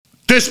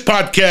This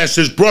podcast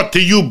is brought to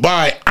you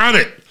by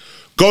Onnit.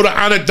 Go to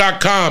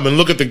Onnit.com and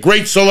look at the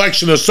great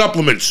selection of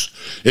supplements.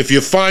 If you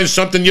find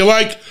something you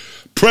like,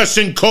 press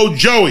in code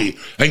Joey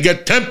and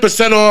get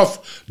 10%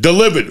 off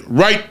delivered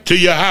right to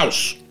your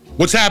house.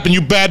 What's happening,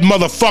 you bad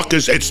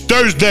motherfuckers? It's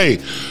Thursday,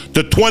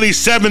 the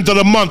 27th of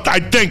the month, I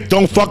think.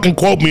 Don't fucking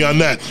quote me on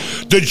that.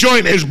 The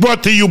joint is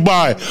brought to you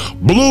by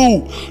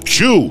Blue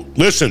Chew.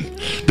 Listen,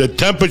 the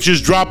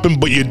temperature's dropping,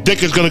 but your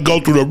dick is going to go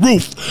through the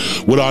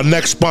roof with our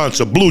next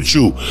sponsor, Blue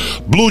Chew.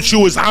 Blue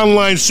Chew is an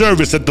online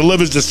service that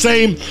delivers the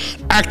same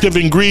active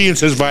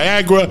ingredients as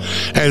Viagra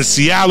and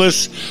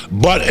Cialis,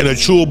 but in a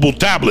chewable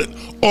tablet,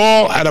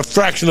 all at a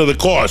fraction of the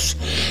cost.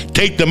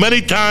 Take them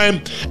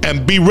anytime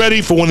and be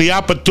ready for when the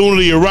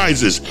opportunity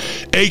arises,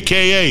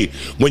 aka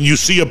when you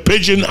see a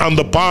pigeon on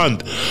the pond.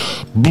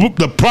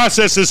 The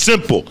process is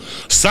simple.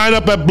 Sign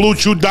up at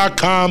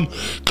BlueChew.com,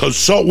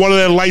 consult one of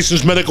their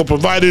licensed medical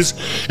providers,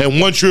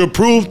 and once you're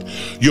approved,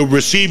 you'll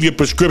receive your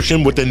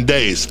prescription within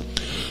days.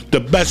 The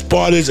best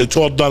part is it's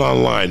all done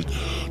online.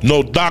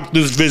 No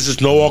doctor's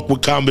visits, no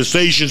awkward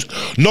conversations,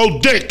 no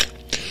dick.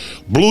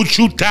 Blue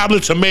Chew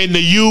tablets are made in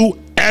the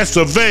U.S.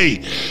 of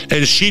A.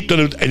 and shipped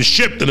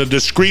in a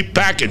discreet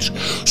package.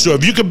 So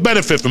if you can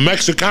benefit from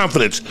extra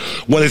confidence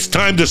when it's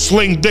time to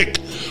sling dick,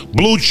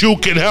 Blue Chew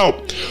can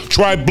help.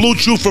 Try Blue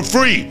Chew for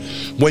free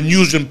when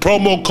using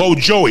promo code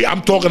Joey.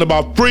 I'm talking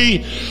about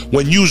free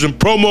when using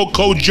promo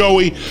code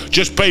Joey.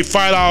 Just pay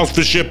 $5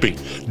 for shipping.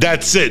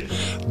 That's it.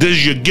 This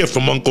is your gift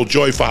from Uncle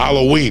Joey for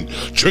Halloween.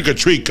 Trick or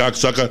treat,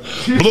 cocksucker.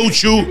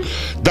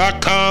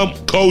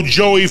 BlueChew.com, code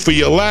Joey for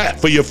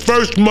your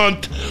first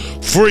month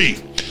free.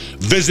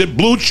 Visit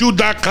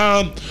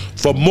BlueChew.com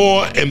for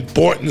more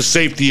important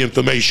safety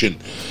information.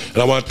 And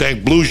I want to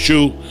thank Blue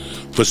Chew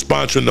for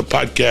sponsoring the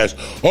podcast.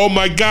 Oh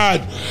my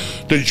God,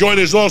 the joint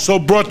is also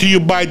brought to you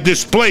by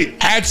Displate.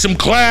 Add some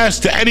class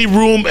to any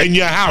room in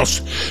your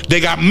house. They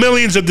got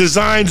millions of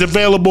designs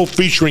available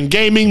featuring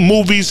gaming,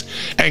 movies,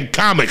 and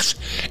comics.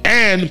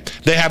 And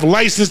they have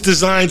licensed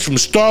designs from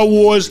Star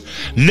Wars,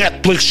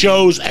 Netflix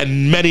shows,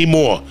 and many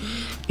more.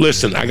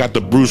 Listen, I got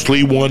the Bruce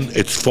Lee one.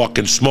 It's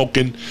fucking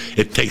smoking.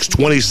 It takes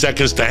 20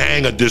 seconds to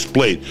hang a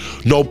display.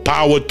 No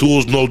power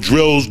tools, no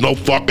drills, no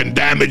fucking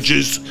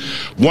damages.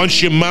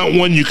 Once you mount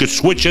one, you can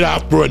switch it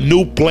out for a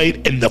new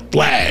plate in the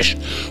flash.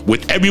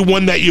 With every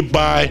one that you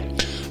buy,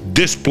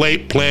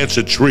 Displate plants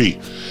a tree.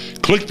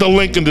 Click the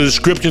link in the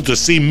description to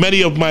see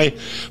many of my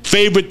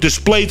favorite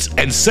displays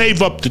and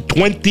save up to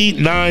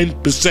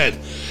 29%.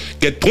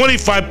 Get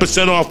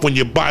 25% off when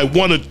you buy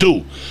one or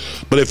two.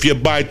 But if you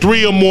buy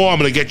three or more, I'm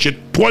going to get you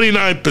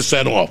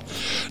 29% off.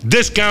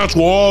 Discounts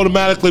will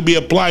automatically be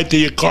applied to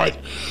your cart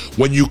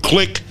when you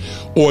click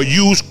or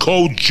use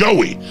code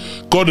Joey.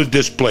 Go to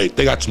Displate.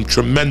 They got some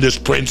tremendous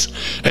prints,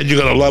 and you're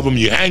going to love them.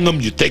 You hang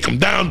them, you take them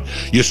down,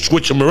 you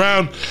switch them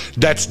around.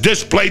 That's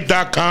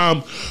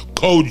Displate.com,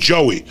 code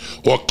Joey,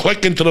 or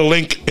click into the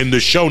link in the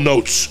show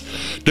notes.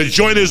 The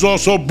joint is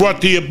also brought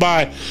to you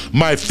by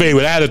my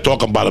favorite. I had to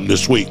talk about him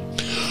this week.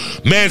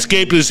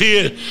 Manscaped is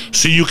here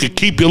so you can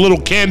keep your little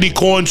candy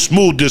corn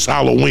smooth this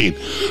Halloween.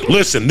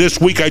 Listen,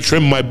 this week I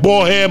trimmed my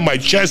ball hair, my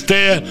chest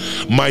hair,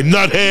 my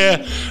nut hair,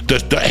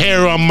 the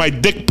hair on my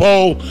dick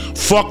pole,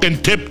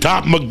 fucking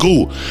tip-top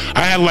magoo.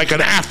 I had like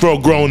an afro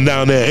growing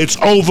down there. It's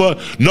over.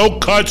 No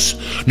cuts,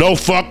 no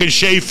fucking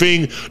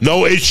chafing,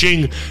 no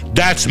itching.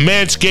 That's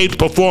Manscaped's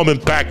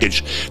Performance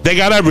Package. They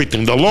got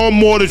everything. The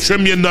lawnmower to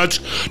trim your nuts,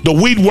 the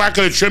weed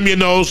whacker to trim your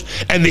nose,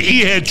 and the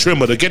ear-head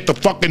trimmer to get the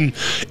fucking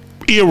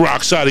ear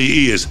rocks out of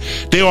your ears.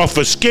 They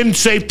offer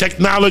skin-safe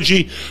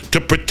technology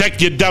to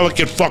protect your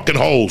delicate fucking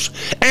holes.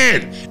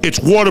 And it's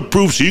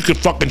waterproof so you can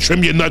fucking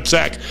trim your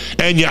nutsack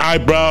and your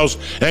eyebrows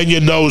and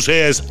your nose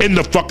hairs in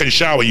the fucking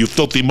shower, you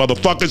filthy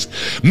motherfuckers.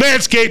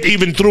 Manscaped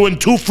even threw in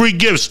 2 free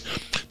gifts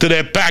to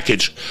their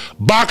package.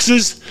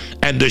 Boxes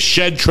and the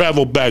Shed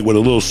travel bag with a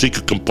little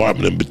secret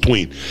compartment in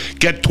between.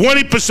 Get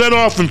 20%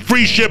 off and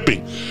free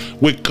shipping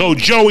with code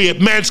Joey at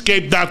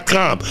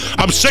Manscaped.com.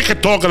 I'm sick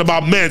of talking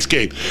about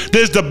Manscaped.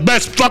 There's the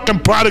best fucking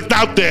product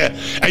out there,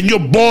 and your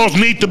balls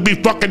need to be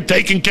fucking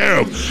taken care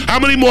of. How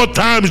many more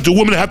times do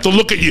women have to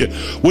look at you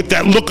with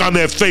that look on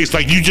their face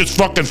like you just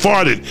fucking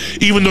farted,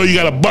 even though you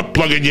got a butt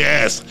plug in your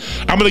ass?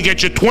 I'm gonna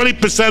get you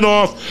 20%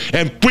 off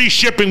and free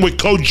shipping with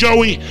code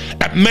Joey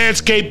at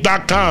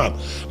Manscaped.com.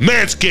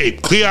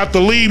 Manscaped, clear out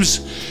the leaves.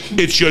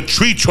 It's your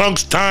tree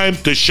trunk's time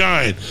to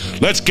shine.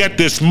 Let's get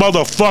this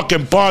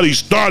motherfucking party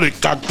started,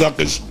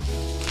 cocksuckers.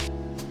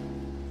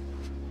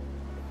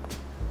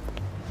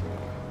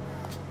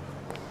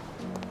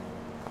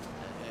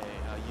 Hey,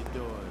 how you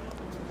doing?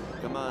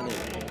 Come on in.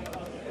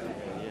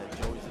 Yeah,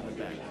 Joey's in the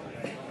back.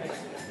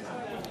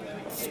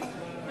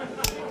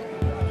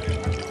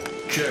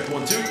 Check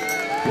 1, 2.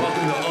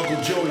 Welcome to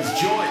Uncle Joey's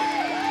Joint.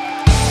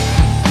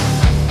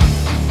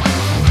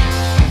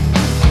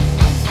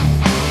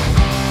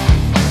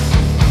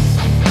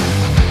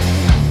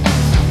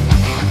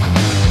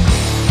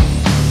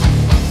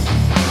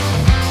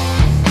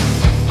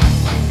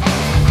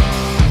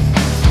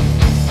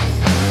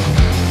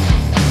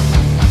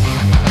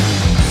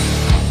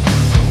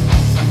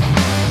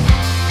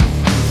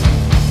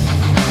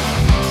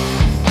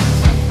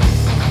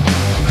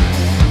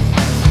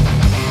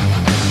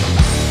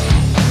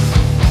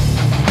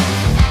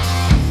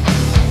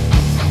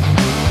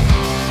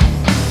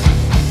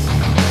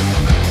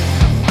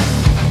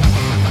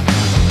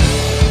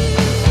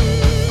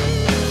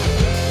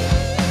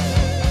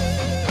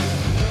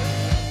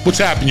 What's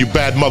happening, you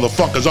bad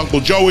motherfuckers? Uncle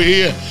Joey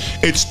here.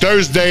 It's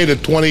Thursday, the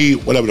 20,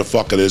 whatever the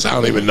fuck it is. I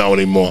don't even know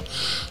anymore.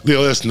 You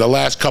know, listen, the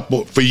last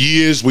couple, for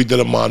years, we did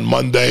them on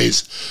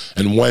Mondays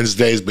and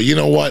Wednesdays. But you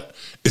know what?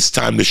 It's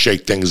time to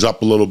shake things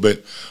up a little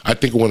bit. I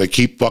think we're going to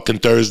keep fucking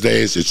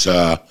Thursdays. It's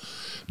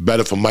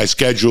better for my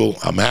schedule.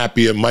 I'm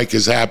happier. Mike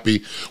is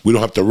happy. We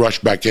don't have to rush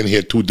back in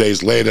here 2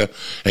 days later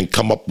and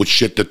come up with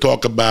shit to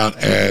talk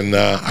about. And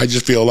I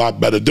just feel a lot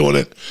better doing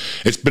it.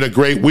 It's been a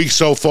great week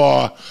so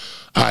far.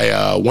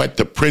 I went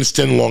to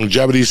Princeton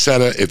Longevity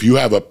Center. If you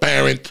have a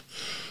parent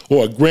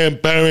or a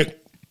grandparent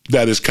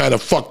that is kind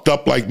of fucked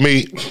up like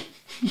me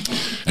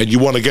and you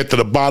want to get to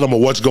the bottom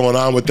of what's going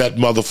on with that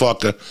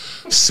motherfucker,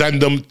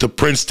 send them to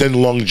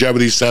Princeton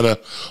Longevity Center.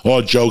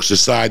 All jokes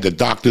aside, the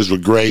doctors were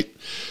great.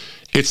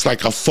 It's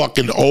like a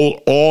fucking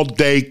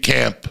all-day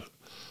camp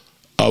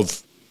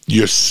of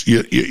your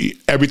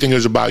everything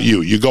is about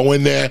you. You go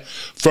in there,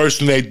 first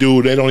thing they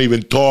do, they don't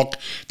even talk.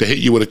 They hit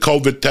you with a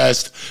COVID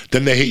test.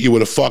 Then they hit you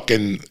with a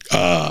fucking,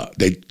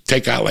 they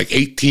take out like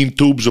 18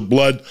 tubes of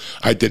blood.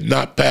 I did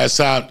not pass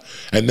out.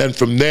 And then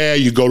from there,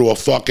 you go to a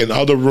fucking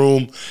other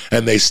room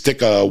and they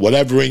stick a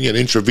whatever in you, an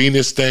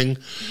intravenous thing.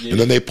 Yeah. And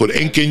then they put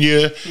ink in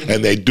you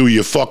and they do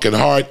your fucking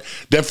heart.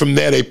 Then from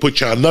there, they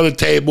put you on another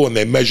table and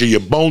they measure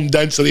your bone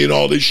density and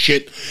all this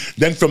shit.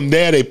 Then from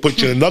there, they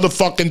put you in another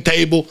fucking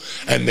table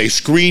and they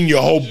screen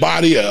your whole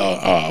body,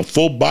 a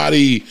full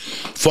body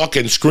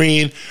fucking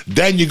screen.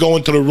 Then you go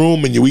into the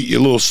room and you eat your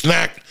little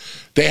snack.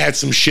 They had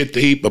some shit to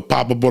eat, but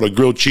Papa bought a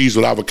grilled cheese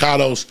with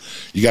avocados.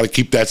 You got to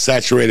keep that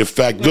saturated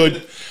fat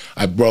good.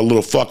 I brought a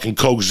little fucking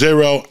Coke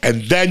Zero.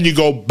 And then you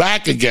go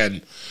back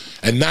again.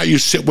 And now you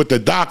sit with the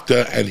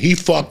doctor and he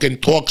fucking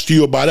talks to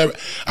you about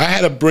everything. I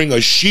had to bring a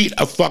sheet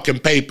of fucking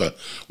paper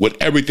with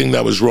everything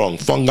that was wrong.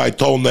 Fungi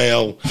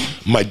toenail,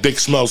 my dick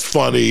smells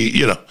funny,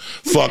 you know,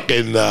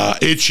 fucking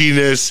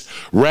itchiness,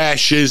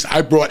 rashes.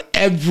 I brought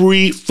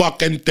every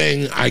fucking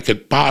thing I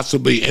could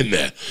possibly in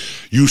there.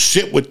 You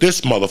sit with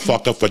this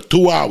motherfucker for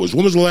 2 hours.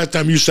 When was the last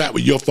time you sat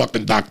with your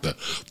fucking doctor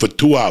for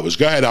 2 hours?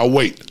 Go ahead, I'll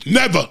wait.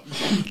 Never.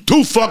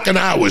 2 fucking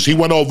hours. He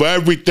went over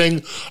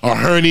everything, a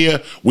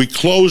hernia. We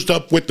closed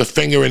up with the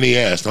finger in the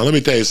ass. Now, let me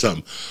tell you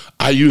something.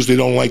 I usually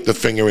don't like the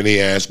finger in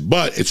the ass,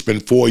 but it's been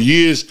 4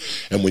 years,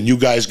 and when you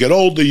guys get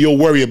older, you'll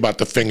worry about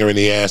the finger in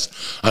the ass.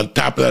 On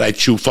top of that, I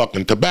chew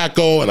fucking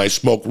tobacco, and I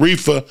smoke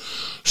reefer,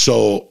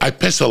 so I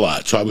piss a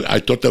lot. So I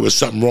thought there was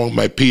something wrong with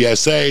my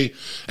PSA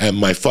and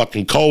my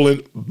fucking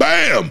colon.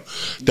 Bam!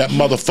 That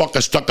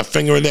motherfucker stuck a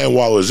finger in there, and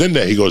while I was in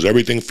there, he goes,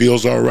 everything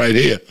feels all right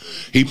here.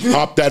 He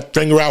popped that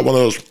finger out, one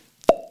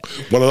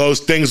of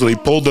those things when he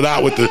pulled it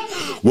out with the,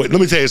 let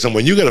me tell you something,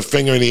 when you get a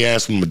finger in the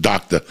ass from a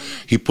doctor,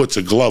 he puts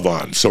a glove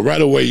on. So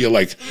right away you're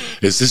like,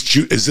 is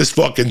this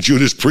fucking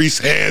Judas Priest's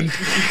hand?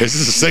 Is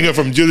this a singer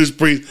from Judas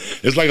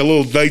Priest? It's like a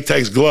little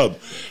latex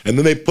glove. And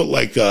then they put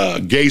like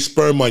gay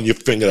sperm on your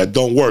finger that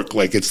don't work.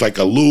 Like it's like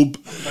a lube.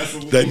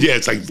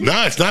 It's like,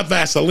 no, it's not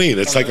Vaseline.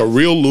 It's like a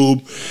real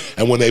lube.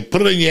 And when they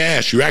put it in your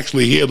ass, you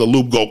actually hear the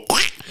lube go,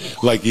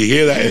 like you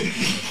hear that.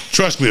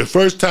 Trust me, the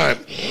first time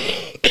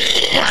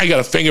I got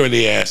a finger in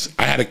the ass,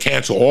 I had to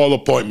cancel all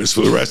appointments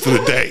for the rest of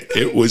the day.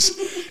 It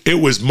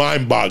was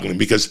mind-boggling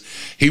because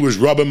he was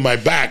rubbing my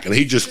back and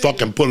he just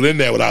fucking put it in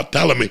there without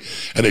telling me,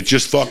 and it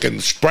just fucking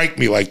spiked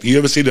me. Like, you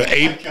ever see the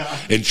ape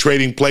in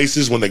Trading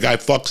Places when the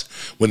ape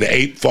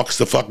fucks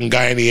the fucking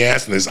guy in the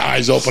ass and his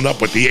eyes open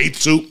up with the ape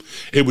soup?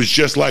 It was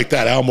just like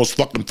that. I almost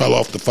fucking fell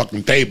off the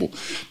fucking table.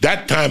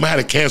 That time I had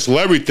to cancel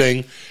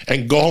everything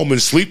and go home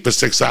and sleep for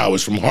 6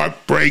 hours from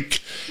heartbreak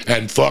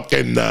and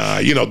fucking,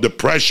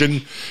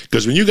 depression.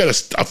 Because when you got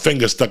a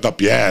finger stuck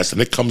up your ass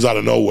and it comes out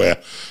of nowhere,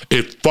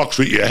 it fucks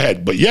with your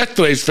head. But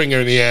yesterday's finger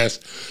in the ass,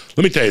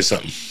 let me tell you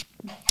something.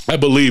 I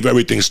believe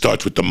everything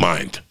starts with the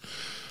mind.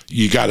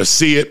 You got to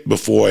see it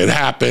before it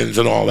happens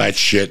and all that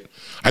shit.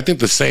 I think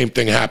the same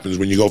thing happens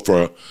when you go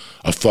for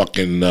a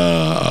fucking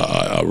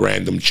a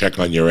random check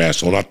on your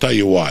asshole. And I'll tell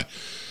you why.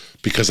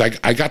 Because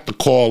I got the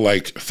call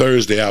like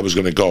Thursday I was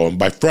going to go. And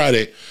by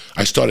Friday,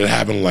 I started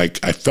having I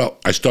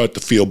started to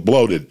feel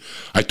bloated.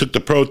 I took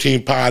the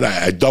protein pod.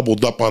 I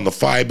doubled up on the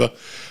fiber.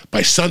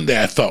 By Sunday,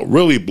 I felt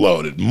really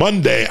bloated.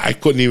 Monday, I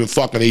couldn't even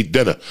fucking eat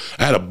dinner.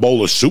 I had a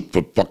bowl of soup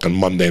for fucking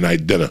Monday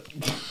night dinner.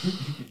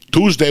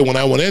 Tuesday, when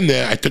I went in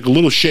there, I took a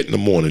little shit in the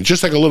morning.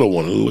 Just like a little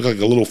one. It looked like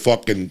a little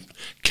fucking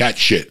cat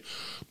shit.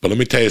 But let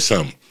me tell you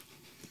something.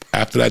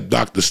 After that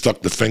doctor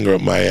stuck the finger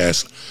up my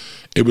ass,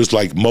 it was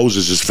like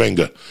Moses'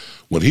 finger.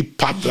 When he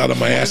popped it out of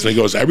my ass and he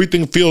goes,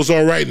 everything feels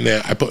all right in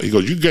there. He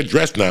goes, you get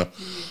dressed now.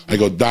 I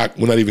go, Doc,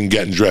 we're not even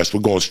getting dressed. We're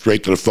going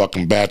straight to the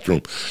fucking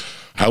bathroom.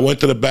 I went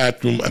to the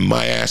bathroom and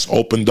my ass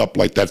opened up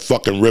like that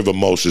fucking river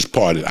Moses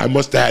parted. I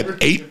must have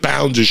had 8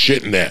 pounds of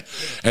shit in there.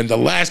 And the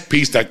last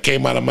piece that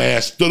came out of my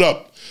ass stood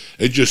up.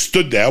 It just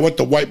stood there. I went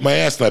to wipe my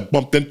ass and I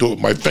bumped into it with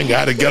my finger. I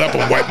had to get up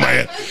and wipe my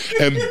ass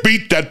and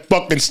beat that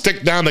fucking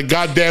stick down the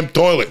goddamn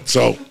toilet.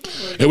 So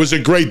it was a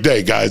great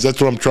day, guys.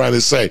 That's what I'm trying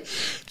to say.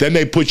 Then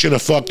they put you in a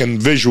fucking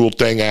visual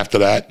thing after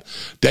that.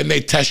 Then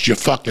they test your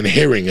fucking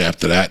hearing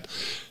after that.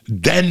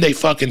 Then they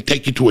fucking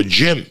take you to a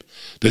gym.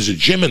 There's a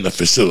gym in the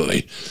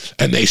facility,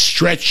 and they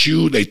stretch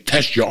you, they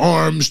test your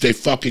arms, they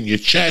fucking your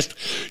chest,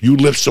 you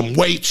lift some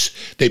weights,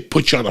 they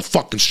put you on a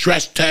fucking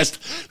stress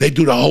test, they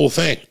do the whole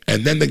thing.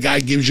 And then the guy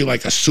gives you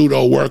like a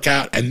pseudo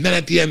workout, and then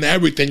at the end of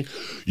everything,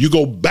 you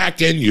go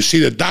back in, you see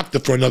the doctor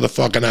for another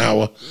fucking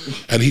hour,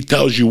 and he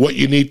tells you what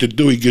you need to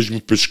do. He gives me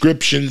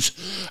prescriptions.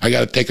 I got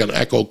to take an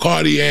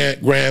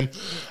echocardiogram.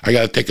 I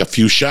got to take a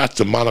few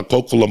shots of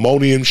monococcal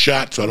ammonium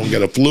shot so I don't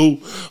get a flu.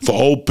 For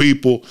old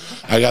people,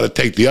 I got to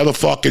take the other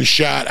fucking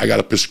shot. I got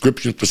a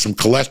prescription for some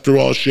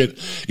cholesterol shit.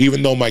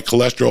 Even though my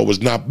cholesterol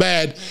was not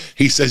bad,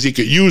 he says he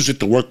could use it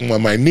to work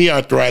on my knee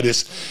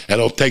arthritis, and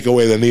it'll take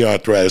away the knee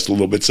arthritis a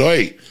little bit. So,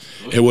 hey,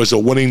 it was a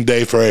winning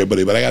day for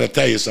everybody. But I got to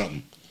tell you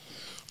something.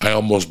 I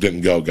almost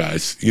didn't go,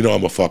 guys. You know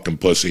I'm a fucking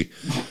pussy.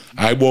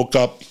 I woke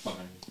up.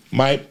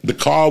 The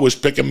car was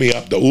picking me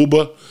up. The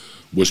Uber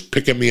was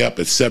picking me up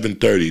at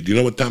 7:30. Do you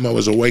know what time I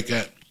was awake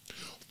at?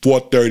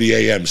 4:30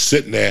 a.m.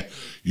 Sitting there.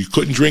 You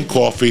couldn't drink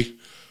coffee.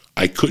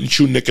 I couldn't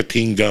chew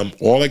nicotine gum.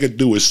 All I could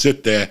do was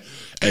sit there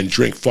and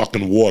drink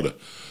fucking water.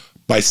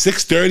 By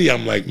 6:30,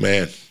 I'm like,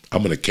 man,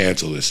 I'm going to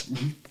cancel this.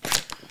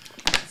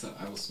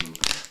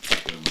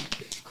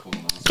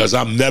 Because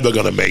I'm never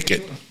going to make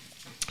it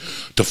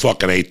to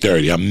fucking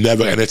 8:30. I'm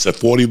never, and it's a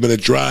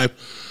 40-minute drive.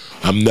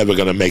 I'm never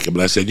going to make it.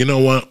 But I said, you know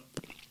what?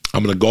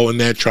 I'm going to go in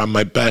there, try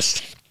my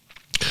best.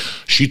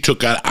 She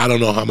took out, I don't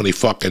know how many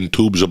fucking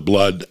tubes of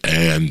blood,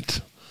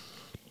 and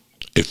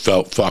it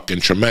felt fucking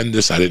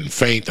tremendous. I didn't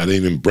faint. I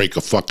didn't even break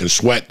a fucking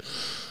sweat.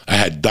 I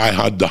had Die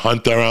Hard the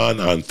Hunter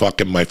on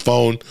fucking my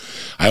phone.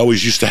 I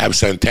always used to have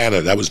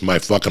Santana. That was my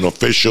fucking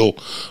official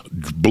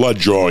blood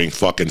drawing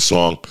fucking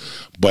song.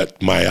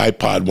 But my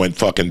iPod went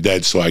fucking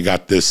dead, so I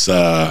got this,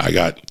 I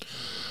got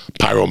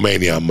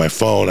Pyromania on my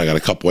phone. I got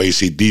a couple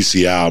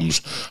AC/DC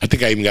albums. I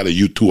think I even got a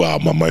U2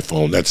 album on my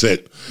phone. That's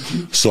it.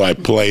 So I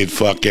played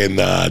fucking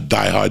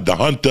Die Hard the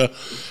Hunter.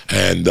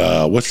 And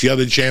what's the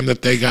other jam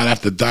that they got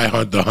after Die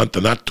Hard the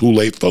Hunter? Not Too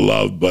Late for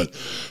Love, but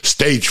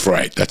Stage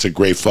Fright. That's a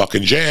great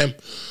fucking jam.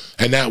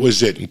 And that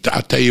was it. And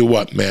I'll tell you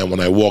what, man, when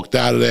I walked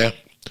out of there,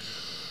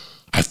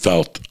 I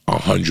felt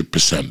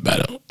 100%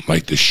 better.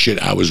 Like the shit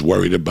I was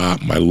worried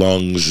about, my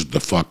lungs, the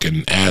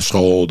fucking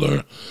asshole,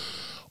 or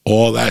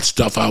all that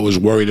stuff I was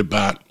worried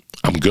about,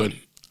 I'm good.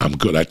 I'm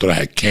good. I thought I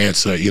had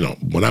cancer. You know,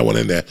 when I went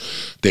in there,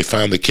 they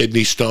found the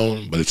kidney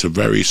stone, but it's a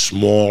very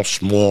small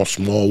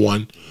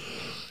one.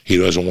 He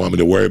doesn't want me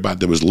to worry about it.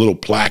 There was a little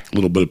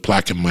bit of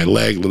plaque in my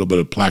leg, a little bit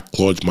of plaque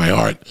towards my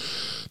heart.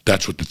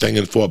 That's what the thing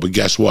is for. But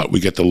guess what? We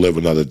get to live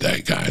another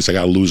day, guys. I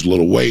got to lose a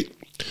little weight.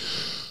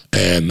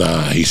 And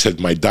he said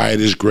my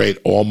diet is great.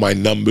 All my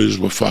numbers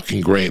were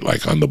fucking great.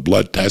 Like on the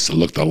blood test, it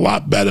looked a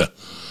lot better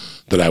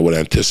than I would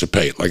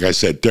anticipate. Like I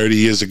said, 30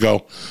 years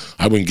ago,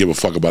 I wouldn't give a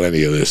fuck about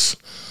any of this.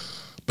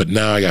 But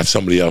now I got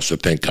somebody else to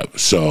think of.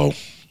 So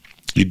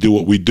you do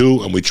what we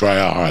do, and we try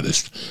our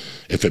hardest.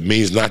 If it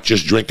means not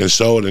just drinking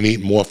soda and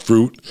eating more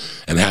fruit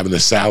and having a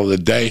salad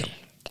a day,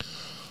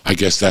 I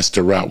guess that's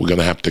the route we're going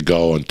to have to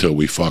go until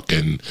we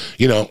fucking,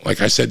 you know, like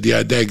I said the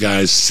other day,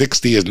 guys,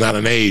 60 is not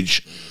an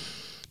age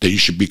that you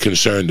should be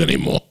concerned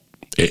anymore.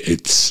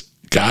 It's,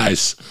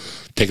 guys,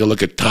 take a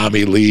look at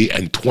Tommy Lee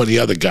and 20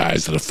 other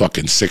guys that are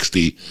fucking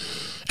 60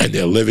 and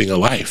they're living a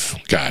life,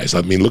 guys.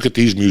 I mean, look at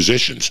these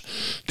musicians.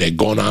 They're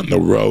going out on the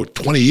road.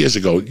 20 years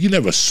ago, you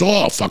never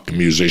saw a fucking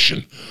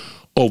musician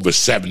over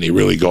 70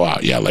 really go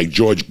out. Yeah, like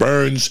George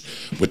Burns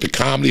with the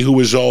comedy, who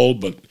was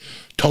old, but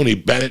Tony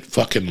Bennett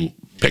fucking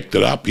picked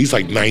it up. He's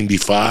like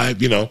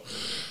 95, you know.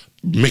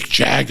 Mick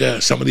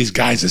Jagger, some of these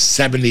guys are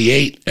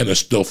 78 and are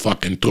still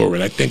fucking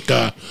touring. I think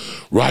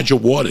Roger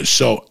Waters.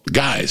 So,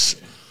 guys,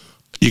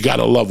 you got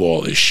to love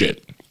all this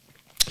shit.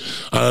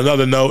 On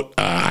another note,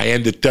 I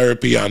ended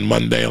therapy on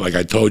Monday. Like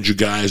I told you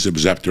guys, it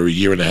was after a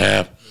year and a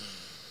half.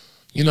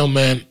 You know,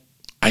 man,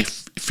 I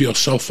feel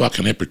so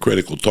fucking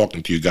hypocritical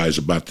talking to you guys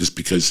about this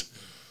because,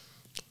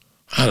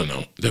 I don't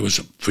know,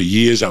 for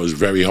years I was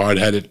very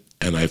hard-headed,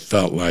 and I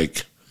felt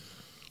like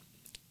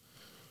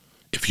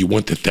if you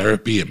went to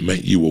therapy, it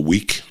meant you were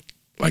weak.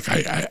 Like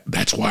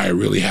that's why I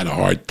really had a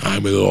hard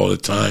time with it all the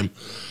time.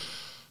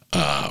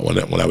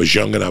 When I was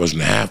young and I was in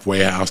the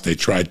halfway house, they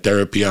tried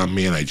therapy on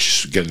me, and I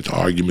just get into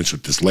arguments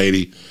with this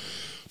lady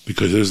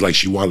because it was like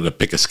she wanted to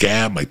pick a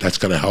scab, like that's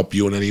going to help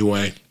you in any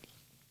way.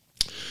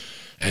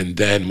 And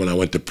then when I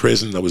went to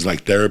prison, there was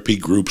like therapy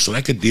groups, and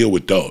I could deal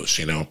with those,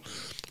 you know.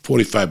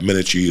 45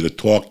 minutes, you either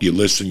talk, you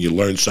listen, you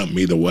learn something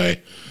either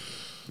way.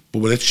 But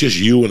when it's just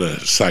you and a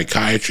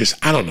psychiatrist,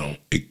 I don't know.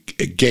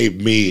 It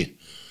gave me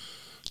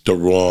the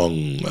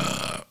wrong,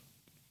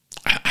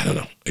 I don't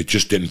know. It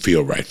just didn't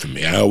feel right for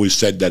me. I always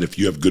said that if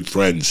you have good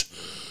friends,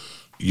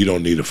 you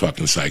don't need a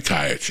fucking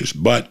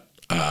psychiatrist. But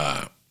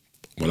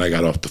when I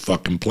got off the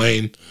fucking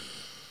plane,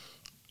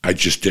 I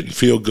just didn't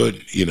feel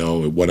good. You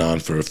know, it went on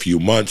for a few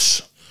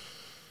months.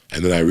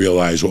 And then I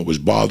realized what was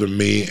bothering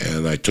me,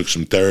 and I took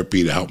some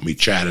therapy to help me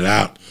chat it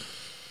out.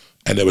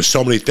 And there were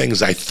so many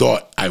things I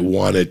thought I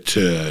wanted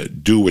to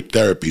do with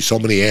therapy, so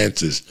many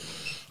answers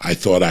I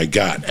thought I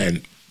got.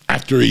 And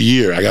after a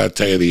year, I got to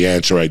tell you the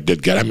answer I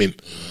did get. I mean,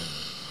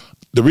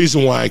 the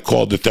reason why I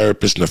called the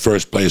therapist in the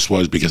first place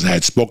was because I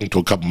had spoken to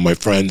a couple of my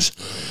friends,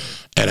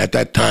 and at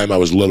that time I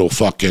was a little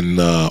fucking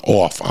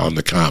off on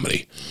the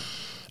comedy.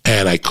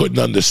 And I couldn't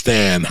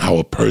understand how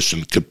a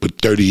person could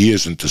put 30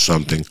 years into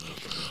something,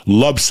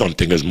 love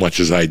something as much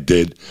as I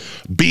did,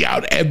 be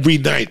out every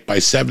night by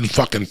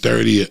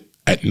 7:30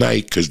 at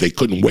night because they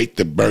couldn't wait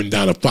to burn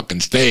down a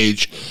fucking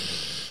stage.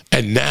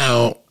 And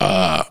now,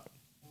 I'm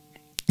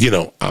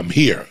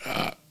here,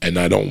 and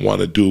I don't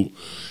want to do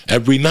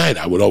every night.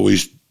 I would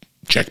always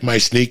check my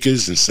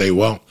sneakers and say,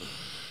 well,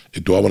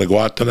 do I want to go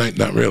out tonight?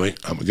 Not really.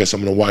 I guess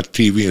I'm going to watch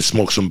TV and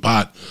smoke some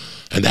pot.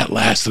 And that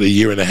lasted a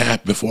year and a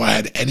half before I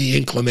had any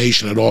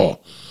inclination at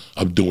all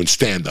of doing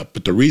stand-up.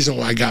 But the reason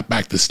why I got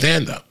back to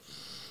stand-up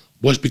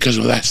was because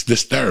of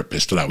this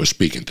therapist that I was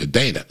speaking to,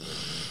 Dana.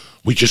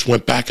 We just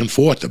went back and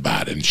forth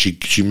about it. And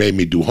she made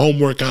me do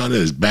homework on it,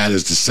 as bad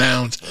as it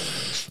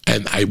sounds.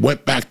 And I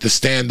went back to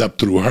stand-up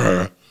through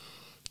her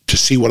to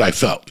see what I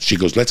felt. She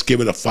goes, let's give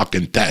it a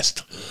fucking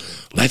test.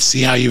 Let's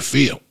see how you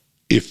feel.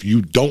 If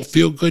you don't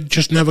feel good,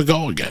 just never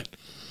go again.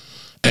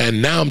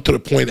 And now I'm to the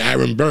point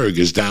Aaron Berg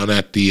is down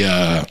at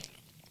the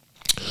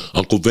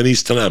Uncle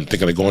Vinny's tonight. I'm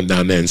thinking of going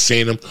down there and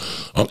seeing him.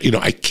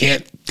 I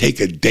can't take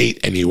a date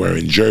anywhere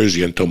in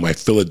Jersey until my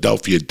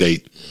Philadelphia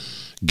date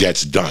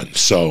gets done.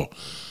 So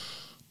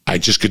I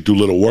just could do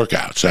little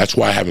workouts. That's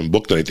why I haven't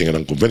booked anything at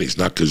Uncle Vinny's,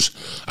 not because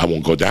I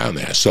won't go down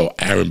there. So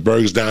Aaron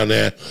Berg's down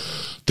there.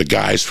 The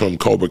guys from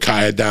Cobra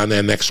Kai are down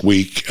there next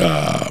week.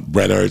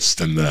 Brent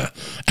Ernst and the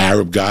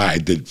Arab guy. I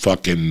did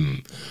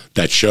fucking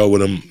that show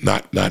with him.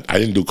 I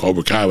didn't do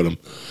Cobra Kai with him.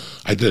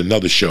 I did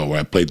another show where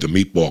I played the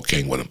Meatball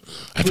King with him.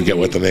 I forget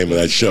what the name of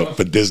that show,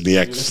 for Disney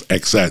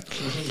XS.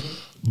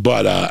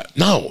 But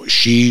no,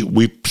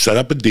 we set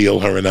up a deal,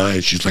 her and I,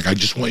 and she's like, I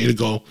just want you to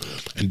go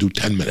and do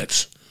 10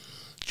 minutes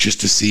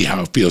just to see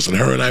how it feels. And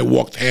her and I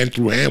walked hand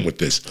through hand with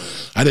this.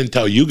 I didn't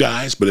tell you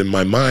guys, but in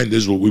my mind,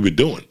 this is what we were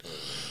doing.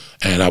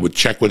 And I would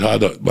check with her,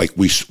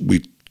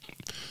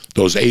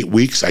 those 8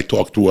 weeks, I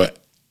talked to her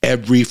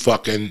every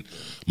fucking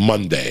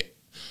Monday.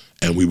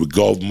 And we would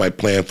go over my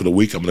plan for the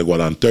week. I'm going to go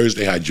out on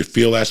Thursday. How'd you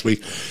feel last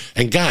week?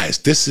 And guys,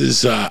 this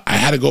is, I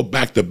had to go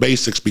back to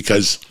basics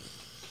because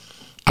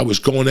I was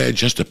going there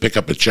just to pick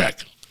up a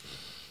check.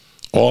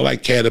 All I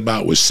cared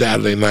about was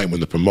Saturday night when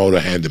the promoter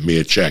handed me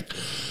a check.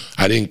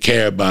 I didn't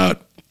care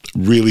about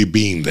really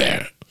being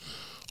there.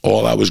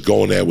 All I was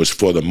going there was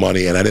for the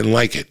money, and I didn't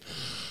like it.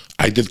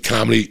 I did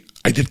comedy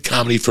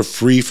for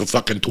free for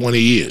fucking 20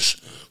 years.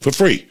 For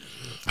free.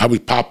 I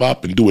would pop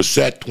up and do a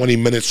set, 20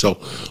 minutes, so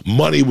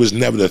money was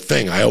never the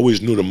thing. I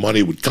always knew the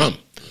money would come.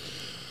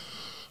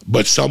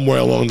 But somewhere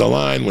along the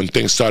line, when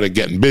things started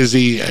getting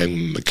busy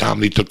and the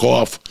comedy took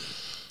off,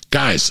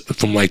 guys,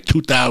 from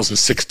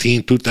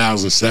 2016,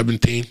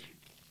 2017,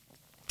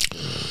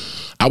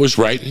 I was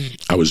writing.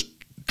 I was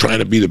trying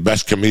to be the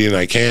best comedian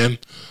I can,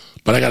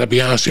 but I got to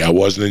be honest with you, I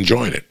wasn't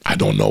enjoying it. I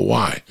don't know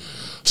why.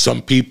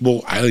 Some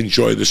people, I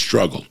enjoy the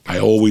struggle. I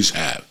always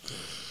have.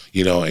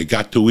 It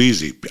got too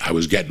easy. I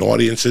was getting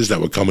audiences that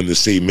were coming to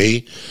see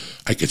me.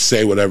 I could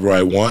say whatever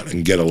I want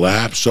and get a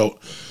laugh. So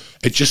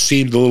it just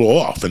seemed a little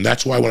off. And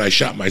that's why when I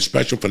shot my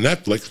special for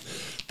Netflix,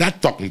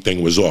 that fucking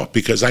thing was off.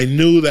 Because I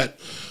knew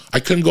that I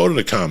couldn't go to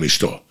the Comedy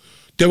Store.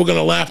 They were going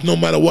to laugh no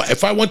matter what.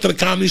 If I went to the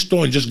Comedy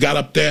Store and just got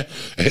up there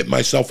and hit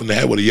myself in the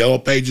head with the yellow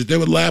pages, they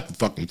would laugh for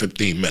fucking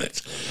 15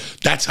 minutes.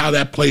 That's how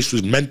that place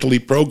was mentally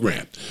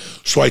programmed.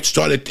 So I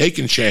started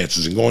taking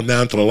chances and going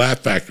down to the Laugh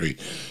Factory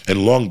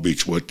in Long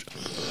Beach.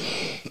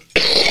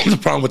 The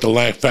problem with the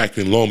Laugh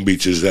Factory in Long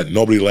Beach is that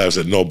nobody laughs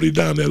at nobody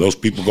down there. Those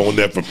people going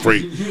there for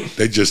free,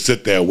 they just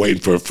sit there waiting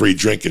for a free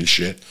drink and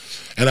shit.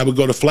 And I would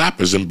go to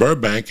Flappers in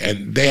Burbank,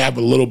 and they have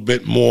a little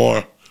bit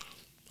more,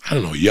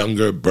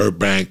 younger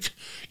Burbank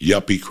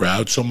yuppie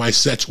crowd, so my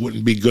sets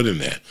wouldn't be good in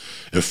there.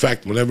 In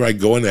fact, whenever I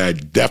go in there,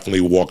 I'd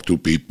definitely walk through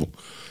people.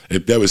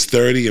 If there was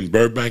 30 in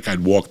Burbank,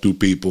 I'd walk through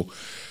people,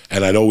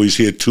 and I'd always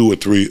hear 2 or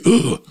 3,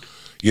 ugh,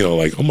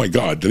 oh my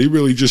God, did he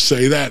really just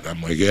say that?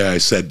 I'm like, yeah, I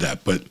said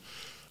that, but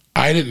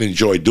I didn't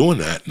enjoy doing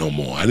that no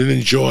more. I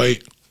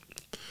enjoyed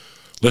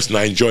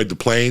the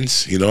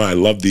planes. I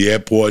loved the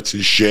airports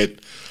and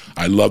shit.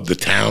 I loved the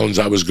towns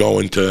I was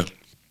going to.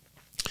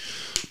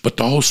 But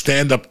the whole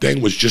stand-up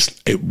thing was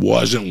just, it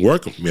wasn't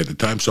working for me at the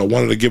time, so I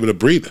wanted to give it a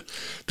breather.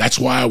 That's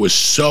why I was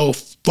so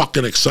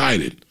fucking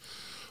excited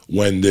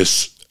when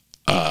this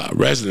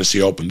residency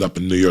opened up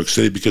in New York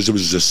City, because it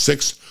was a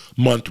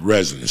 6-month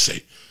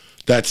residency.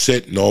 That's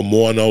it, no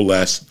more, no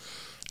less.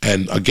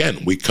 And again,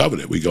 we covered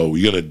it. We go,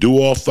 you're going to do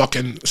all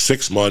fucking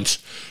 6 months.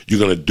 You're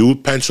going to do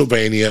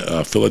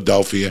Pennsylvania,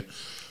 Philadelphia.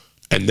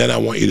 And then I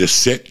want you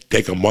to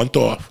take a month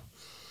off.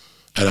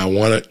 And I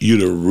want you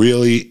to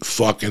really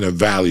fucking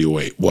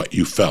evaluate what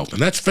you felt.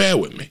 And that's fair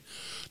with me.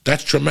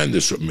 That's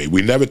tremendous with me.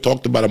 We never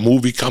talked about a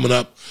movie coming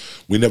up.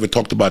 We never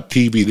talked about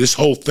TV. This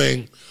whole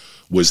thing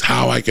was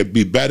how I could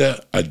be better,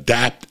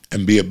 adapt,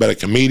 and be a better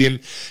comedian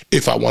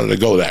if I wanted to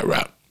go that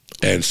route.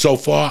 And so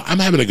far, I'm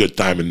having a good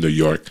time in New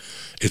York.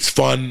 It's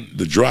fun.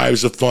 The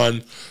drives are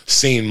fun.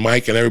 Seeing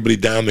Mike and everybody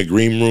down in the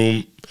green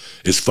room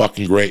is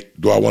fucking great.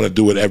 Do I want to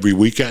do it every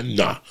weekend?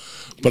 Nah.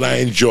 But I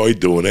enjoy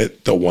doing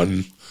it. The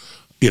one,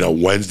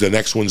 Wednesday. The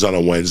next one's on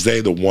a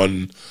Wednesday. The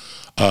one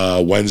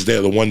Wednesday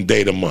or the one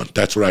day a month.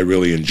 That's what I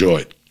really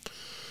enjoyed.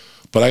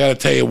 But I got to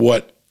tell you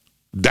what,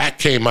 that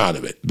came out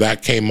of it.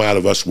 That came out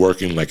of us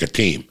working like a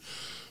team.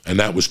 And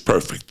that was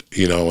perfect,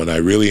 and I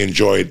really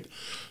enjoyed.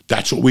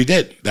 That's what we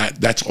did.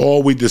 That's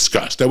all we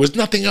discussed. There was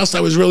nothing else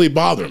that was really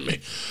bothering me.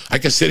 I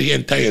can sit here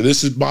and tell you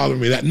this is bothering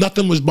me. That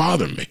nothing was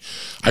bothering me.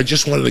 I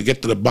just wanted to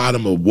get to the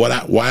bottom of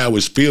why I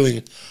was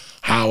feeling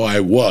how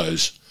I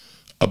was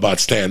about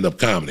stand-up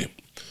comedy.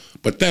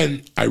 But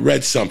then I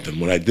read something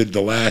when I did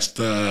the last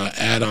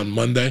ad on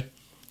Monday.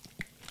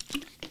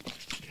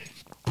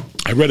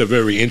 I read a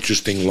very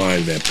interesting line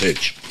in that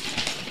pitch.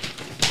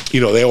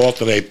 They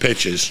alternate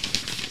pitches,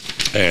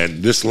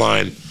 and this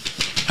line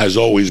has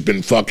always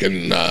been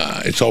fucking,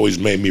 it's always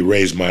made me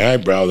raise my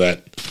eyebrow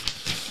that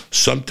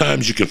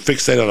sometimes you can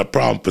fixate on a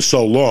problem for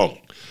so long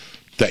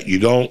that you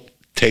don't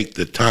take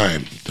the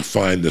time to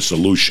find the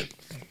solution.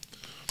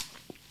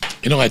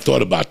 I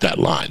thought about that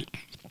line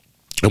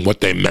and what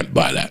they meant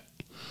by that.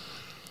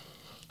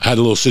 I had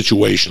a little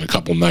situation a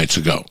couple nights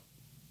ago.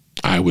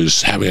 I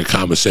was having a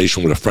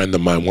conversation with a friend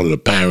of mine, one of the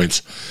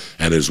parents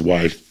and his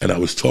wife, and I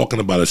was talking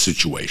about a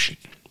situation.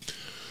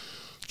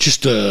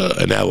 Just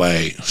in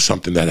L.A.,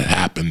 something that had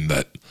happened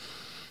that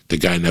the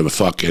guy never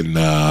fucking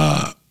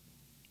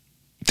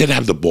didn't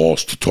have the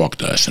balls to talk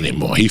to us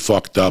anymore. He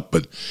fucked up,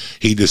 but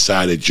he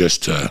decided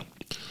just to,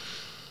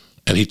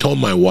 and he told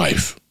my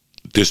wife,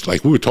 this,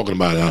 like we were talking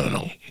about it, I don't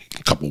know,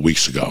 a couple of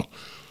weeks ago,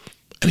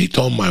 and he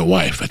told my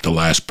wife at the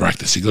last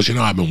practice, he goes,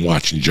 I've been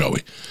watching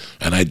Joey,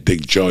 and I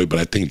dig Joey, but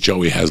I think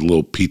Joey has a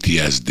little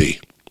PTSD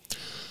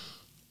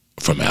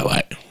from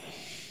L.A.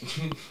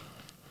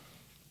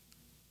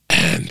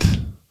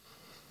 And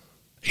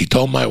he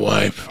told my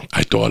wife,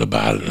 I thought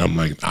about it, and I'm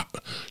like,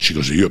 she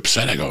goes, are you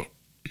upset? I go,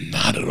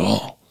 not at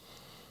all.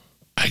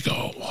 I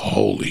go,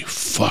 holy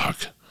fuck.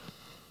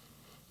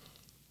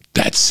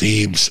 That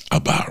seems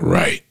about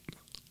right.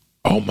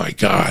 Oh my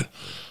God.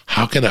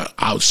 How can an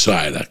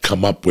outsider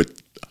come up with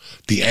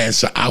the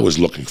answer I was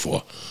looking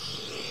for?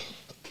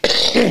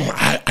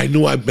 I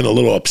knew I've been a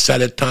little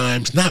upset at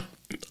times, not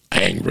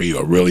angry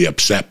or really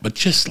upset, but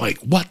just like,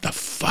 what the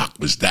fuck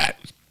was that?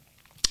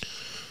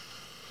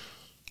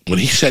 When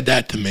he said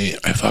that to me,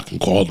 I fucking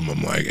called him.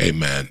 I'm like, hey,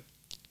 man,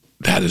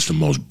 that is the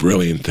most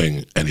brilliant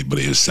thing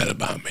anybody has said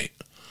about me.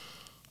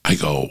 I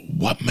go,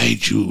 what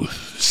made you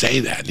say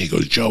that? And he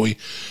goes, Joey,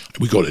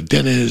 we go to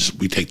dinners.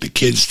 We take the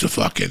kids to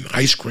fucking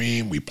ice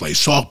cream. We play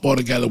softball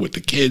together with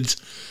the kids.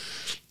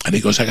 And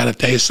he goes, I got to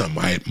tell you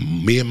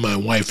something. Me and my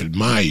wife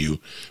admire you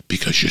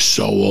because you're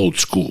so old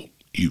school.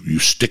 You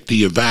stick to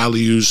your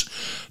values.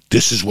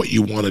 This is what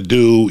you want to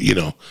do,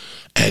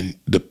 and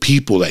the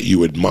people that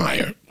you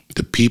admire.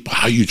 The people,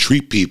 how you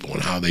treat people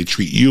and how they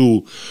treat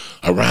you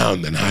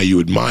around and how you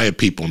admire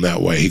people in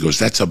that way. He goes,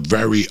 that's a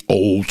very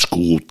old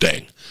school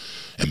thing.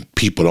 And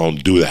people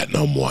don't do that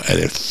no more. And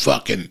it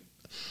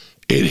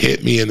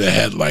hit me in the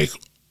head like,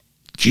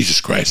 Jesus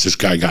Christ, this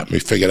guy got me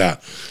figured out.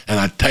 And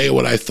I tell you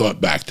what I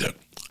thought back to.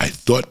 I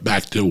thought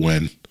back to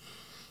when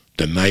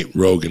the night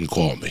Rogan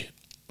called me.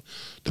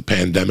 The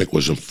pandemic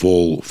was in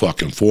full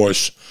fucking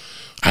force.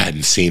 I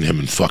hadn't seen him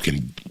in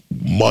fucking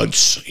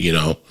months,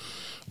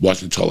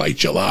 Wasn't until like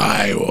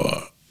July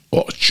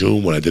or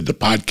June when I did the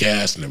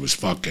podcast, and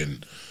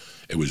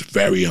it was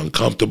very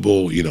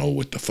uncomfortable,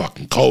 with the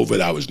fucking COVID.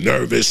 I was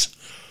nervous.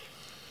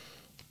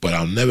 But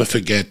I'll never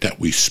forget that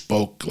we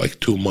spoke like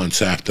 2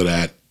 months after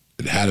that.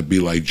 It had to be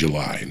like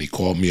July. And he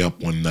called me up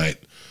one night.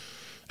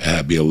 It had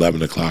to be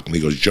 11 o'clock. And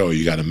he goes, Joe,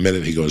 you got a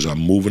minute? He goes, I'm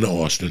moving to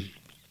Austin.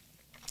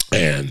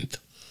 And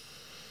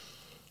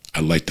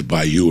I'd like to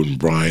buy you and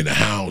Brian a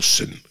house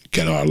and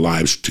get our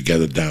lives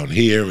together down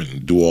here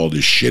and do all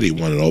this shit. He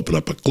wanted to open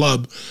up a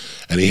club,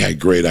 and he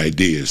had great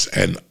ideas.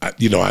 And,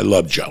 I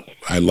love Joe.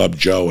 I love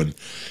Joe, and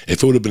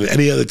if it would have been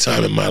any other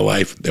time in my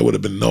life, there would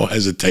have been no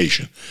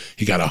hesitation.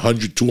 He got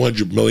 100,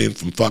 200 million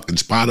from fucking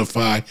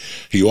Spotify.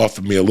 He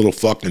offered me a little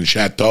fucking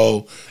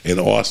chateau in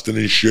Austin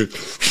and shit,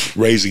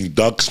 raising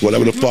ducks,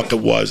 whatever the fuck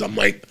it was. I'm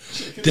like,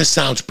 this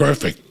sounds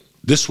perfect.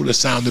 This would have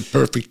sounded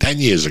perfect 10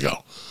 years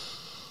ago.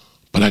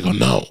 But I go,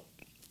 no,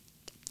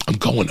 I'm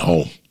going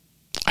home.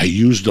 I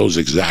used those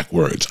exact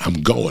words.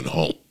 I'm going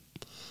home.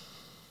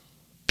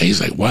 And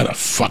he's like, why the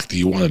fuck do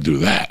you want to do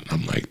that? And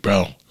I'm like,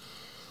 bro,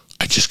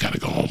 I just got to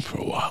go home for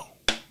a while.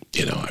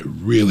 I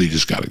really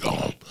just got to go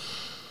home.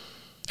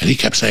 And he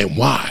kept saying,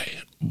 why?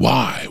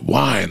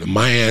 And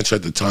my answer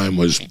at the time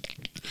was,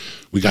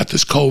 we got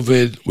this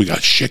COVID. We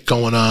got shit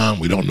going on.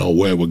 We don't know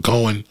where we're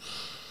going.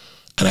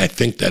 And I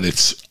think that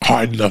it's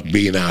hard enough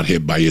being out here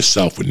by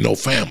yourself with no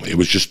family. It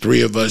was just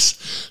 3 of us,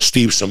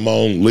 Steve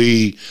Simone,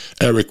 Lee,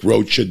 Eric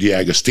Rocha,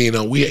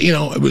 D'Agostino.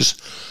 It was,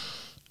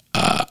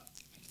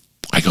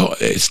 I go,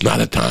 it's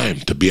not a time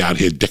to be out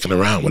here dicking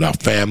around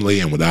without family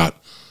and without.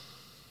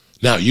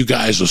 Now, you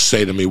guys will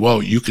say to me,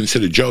 well, you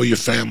consider Joe your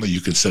family, you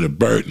consider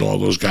Bert and all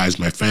those guys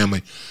my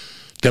family.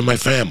 They're my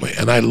family,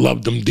 and I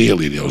love them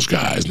dearly, those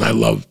guys. And I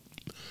love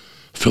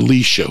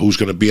Felicia, who's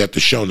going to be at the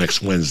show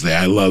next Wednesday.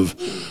 I love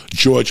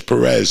George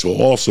Perez, who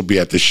will also be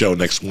at the show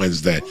next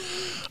Wednesday.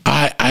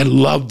 I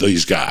love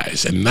these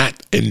guys, and not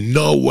in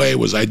no way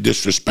was I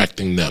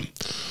disrespecting them.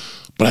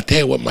 But I tell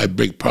you what my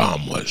big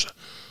problem was.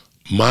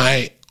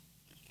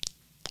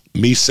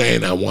 Me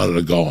saying I wanted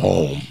to go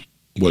home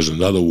was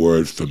another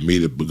word for me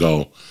to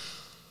go,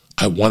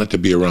 I wanted to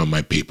be around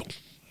my people.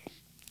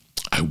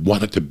 I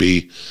wanted to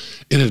be,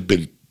 it had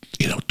been,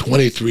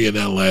 23 in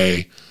LA,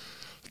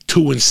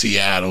 2 in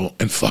Seattle,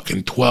 and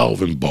fucking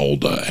 12 in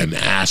Boulder, and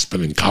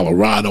Aspen, and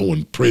Colorado,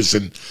 and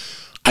prison.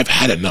 I've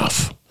had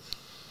enough.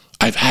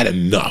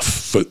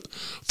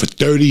 For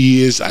 30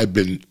 years, I've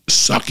been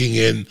sucking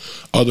in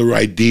other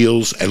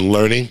ideals and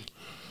learning.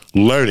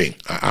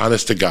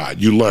 Honest to God,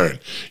 you learn.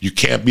 You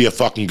can't be a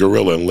fucking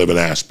gorilla and live in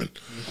Aspen.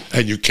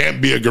 And you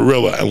can't be a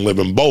gorilla and live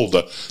in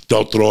Boulder.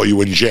 They'll throw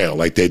you in jail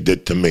like they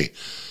did to me.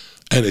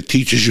 And it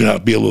teaches you how to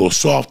be a little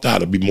soft, how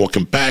to be more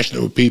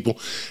compassionate with people.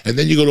 And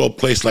then you go to a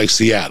place like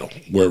Seattle,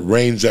 where it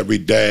rains every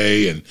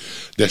day, and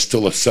they're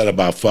still upset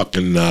about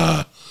fucking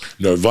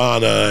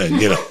Nirvana,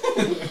 and,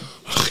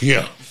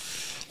 yeah.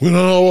 We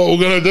don't know what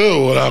we're going to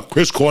do without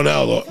Chris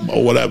Cornell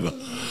or whatever,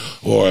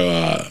 or,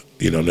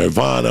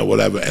 Nirvana,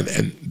 whatever.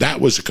 And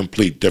that was a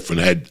complete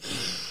different head.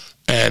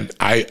 And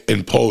I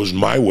imposed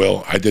my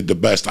will. I did the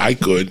best I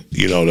could,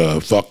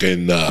 to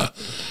fucking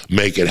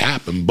make it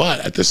happen. But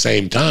at the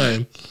same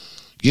time,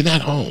 you're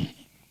not home.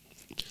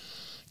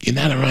 You're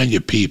not around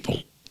your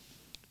people,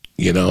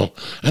 And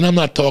I'm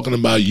not talking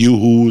about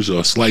Yoo-Hoos or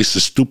a slice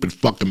of stupid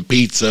fucking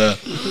pizza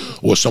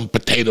or some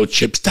potato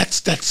chips.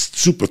 That's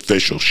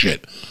superficial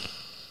shit.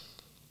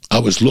 I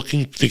was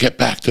looking to get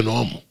back to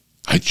normal.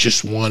 I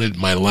just wanted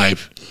my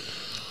life.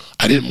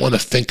 I didn't want to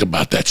think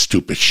about that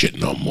stupid shit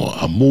no more.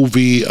 A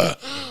movie, a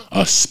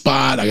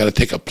spot, I got to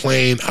take a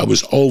plane. I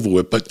was over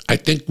it. But I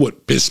think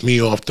what pissed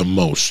me off the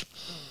most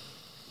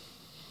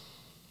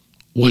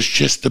was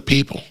just the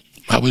people.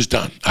 I was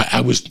done.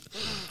 I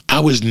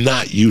was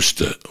not used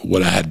to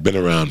what I had been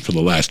around for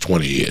the last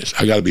 20 years.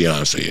 I got to be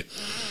honest with you.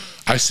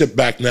 I sit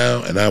back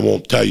now, and I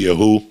won't tell you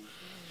who,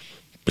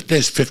 but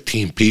there's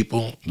 15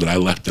 people that I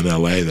left in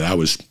LA that I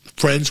was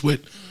friends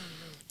with,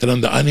 that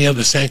under any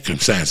other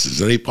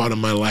circumstances, any part of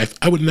my life,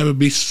 I would never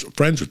be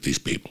friends with these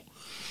people.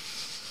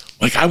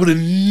 Like, I would have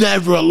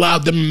never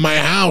allowed them in my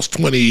house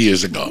 20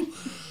 years ago.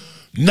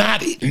 Never.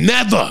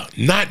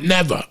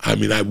 I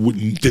mean, I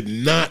did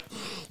not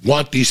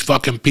want these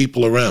fucking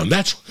people around.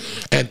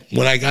 And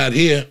when I got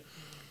here,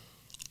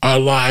 our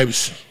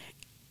lives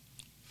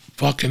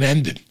fucking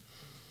ended.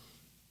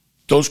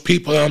 Those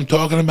people that I'm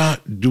talking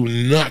about do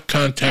not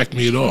contact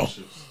me at all.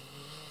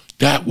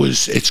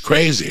 It's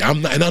crazy.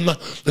 I'm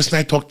not. Listen,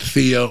 I talk to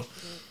Theo.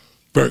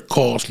 Bert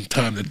calls from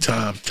time to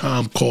time.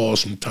 Tom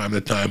calls from time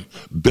to time.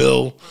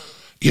 Bill.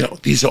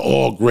 These are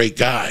all great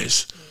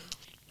guys.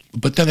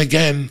 But then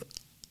again,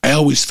 I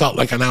always felt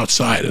like an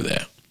outsider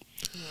there.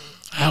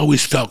 I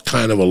always felt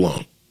kind of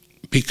alone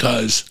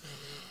because,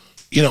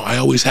 I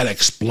always had to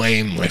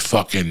explain my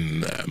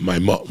fucking,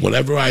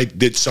 whenever I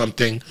did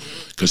something,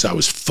 because I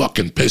was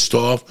fucking pissed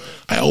off,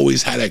 I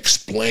always had to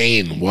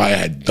explain why I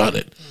had done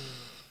it.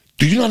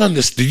 Do you not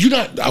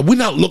understand? Are we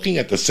not looking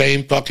at the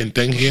same fucking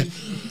thing here?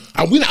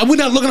 Are we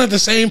not looking at the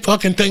same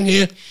fucking thing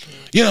here?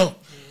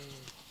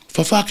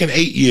 For fucking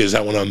 8 years,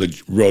 I went on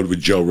the road with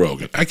Joe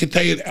Rogan. I can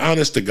tell you,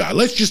 honest to God,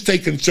 let's just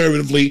take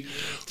conservatively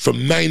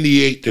from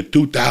 98 to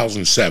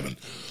 2007.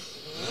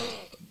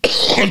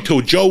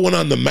 Until Joe went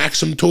on the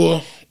Maxim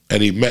tour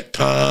and he met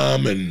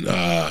Tom and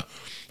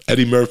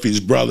Eddie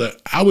Murphy's brother,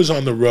 I was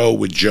on the road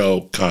with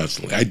Joe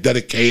constantly. I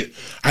didn't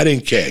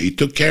care. He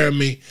took care of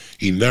me.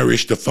 He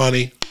nourished the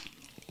funny.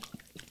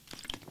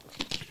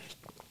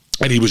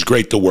 And he was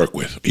great to work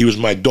with. He was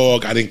my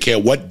dog. I didn't care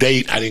what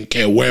date. I didn't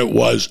care where it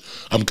was.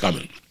 I'm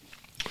coming.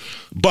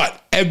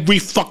 But every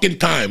fucking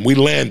time we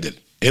landed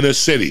in a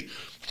city,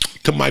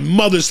 to my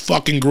mother's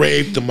fucking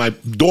grave, to my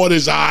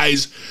daughter's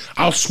eyes,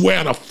 I'll swear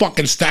on a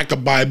fucking stack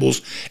of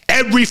Bibles,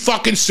 every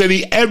fucking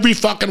city, every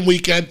fucking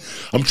weekend.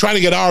 I'm trying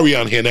to get Ari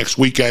on here next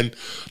weekend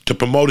to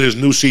promote his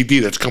new CD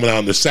that's coming out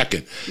in the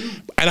 2nd.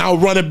 And I'll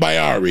run it by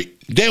Ari.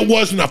 There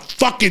wasn't a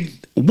fucking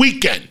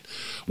weekend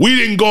we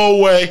didn't go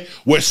away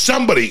where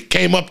somebody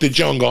came up to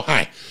Joe and go,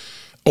 hi.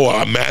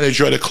 Or a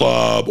manager at a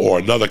club or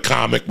another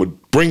comic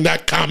would bring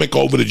that comic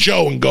over to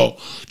Joe and go,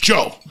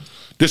 Joe,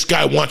 this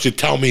guy wants you to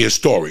tell me his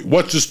story.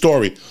 What's the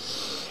story?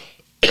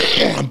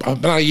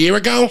 About a year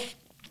ago,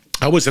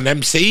 I was an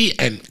MC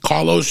and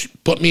Carlos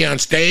put me on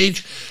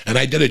stage and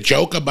I did a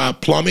joke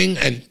about plumbing,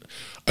 and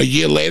a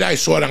year later I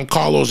saw it on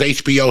Carlos'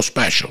 HBO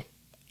special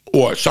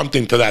or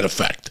something to that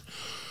effect.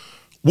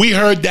 We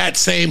heard that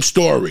same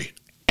story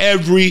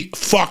every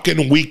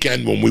fucking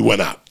weekend when we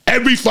went out.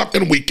 Every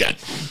fucking weekend.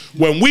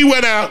 When we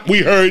went out, we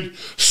heard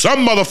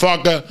some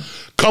motherfucker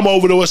come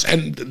over to us,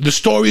 and the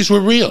stories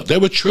were real. They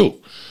were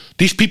true.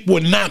 These people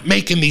were not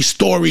making these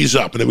stories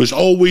up, and it was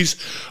always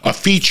a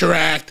feature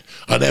act,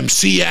 an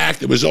MC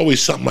act. It was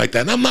always something like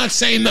that. And I'm not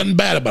saying nothing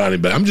bad about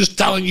anybody. I'm just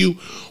telling you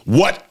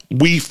what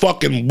we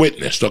fucking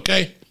witnessed,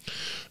 okay?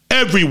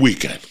 Every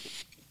weekend.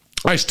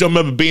 I still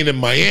remember being in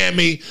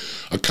Miami.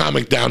 A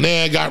comic down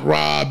there got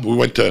robbed. We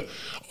went to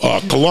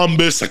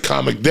Columbus. A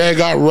comic there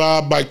got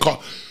robbed by car.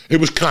 It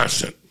was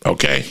constant,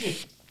 okay?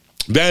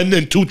 Then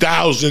in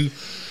 2000,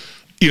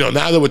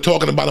 now that we're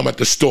talking about him at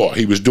the store,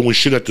 he was doing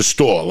shit at the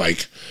store.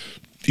 Like,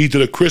 he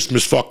did a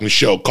Christmas fucking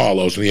show,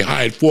 Carlos, and he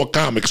hired 4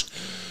 comics.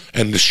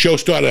 And the show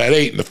started at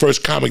 8, and the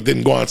first comic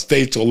didn't go on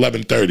stage till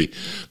 11:30.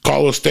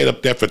 Carlos stayed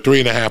up there for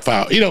 3.5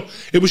 hours.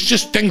 It was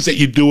just things that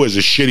you do as a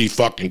shitty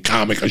fucking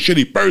comic, a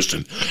shitty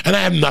person. And I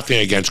have nothing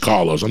against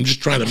Carlos. I'm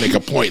just trying to make a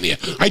point here.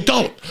 I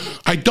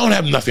don't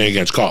have nothing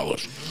against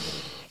Carlos.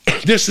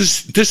 This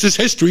is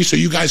history, so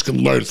you guys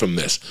can learn from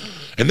this.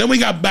 And then we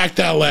got back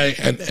to LA,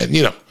 and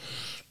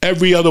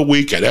every other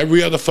week at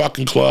every other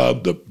fucking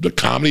club, the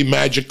Comedy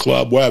Magic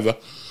Club, wherever,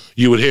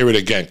 you would hear it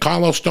again.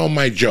 Carlos stole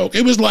my joke.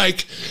 It was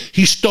like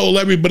he stole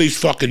everybody's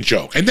fucking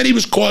joke. And then he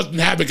was causing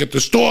havoc at the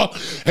store,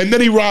 and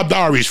then he robbed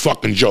Ari's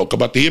fucking joke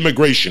about the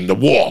immigration, the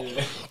wall.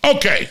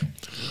 Okay,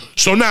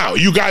 so now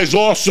you guys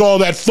all saw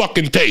that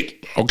fucking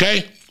tape,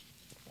 okay?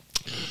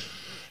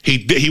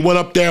 He went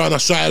up there on a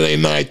Saturday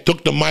night,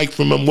 took the mic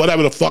from him,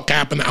 whatever the fuck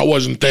happened, I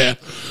wasn't there.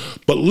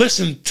 But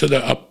listen to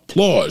the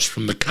applause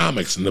from the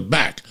comics in the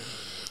back.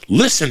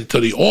 Listen to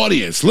the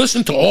audience.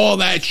 Listen to all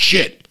that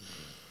shit.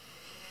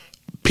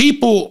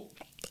 People,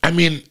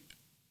 it's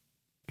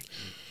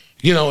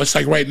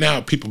like right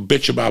now, people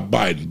bitch about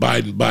Biden.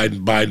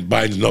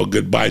 Biden's no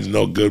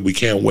good, we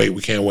can't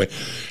wait.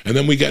 And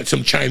then we got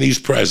some Chinese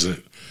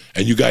president,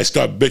 and you guys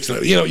start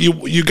bitching.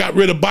 You got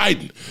rid of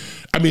Biden.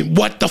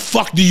 What the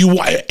fuck do you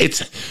want?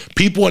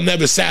 People are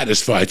never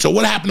satisfied. So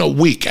what happened a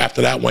week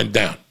after that went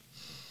down?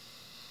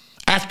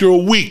 After a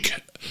week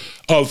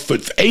for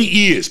 8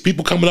 years,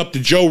 people coming up to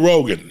Joe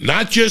Rogan,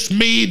 not just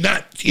me,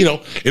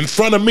 in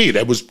front of me,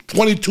 there was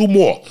 22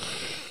 more.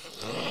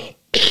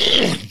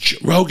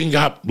 Rogan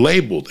got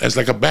labeled as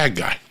like a bad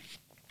guy.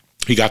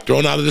 He got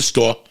thrown out of the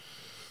store.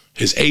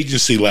 His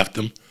agency left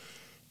him.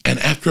 And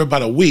after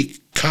about a week,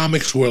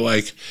 comics were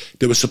like,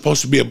 there was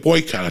supposed to be a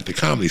boycott at the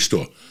Comedy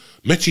Store.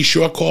 Mitchie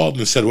Shore called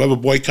and said, whoever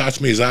boycotts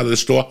me is out of the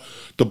store.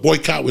 The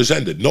boycott was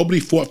ended. Nobody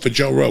fought for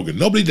Joe Rogan.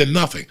 Nobody did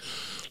nothing.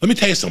 Let me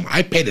tell you something.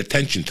 I paid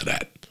attention to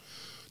that.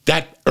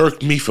 That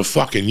irked me for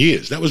fucking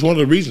years. That was one of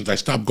the reasons I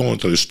stopped going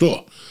to the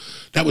store.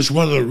 That was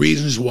one of the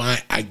reasons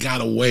why I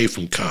got away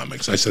from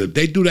comics. I said, if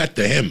they do that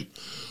to him,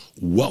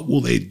 what will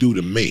they do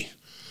to me?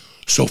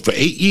 So for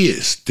 8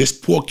 years, this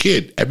poor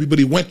kid,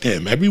 everybody went to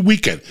him every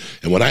weekend.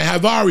 And when I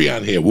have Ari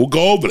on here, we'll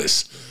go over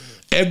this.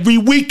 Every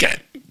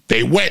weekend,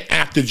 they went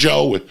after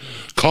Joe. And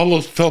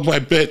Carlos felt my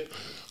bit.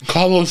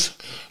 Carlos,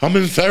 I'm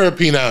in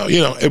therapy now.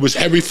 It was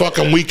every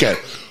fucking weekend.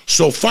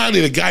 So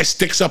finally, the guy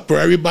sticks up for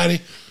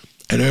everybody.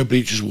 And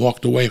everybody just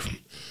walked away from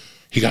him.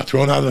 He got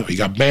thrown out of it. He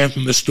got banned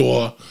from the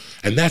store.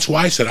 And that's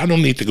why I said, I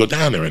don't need to go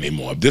down there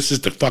anymore. This is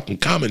the fucking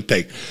common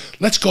take.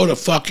 Let's go to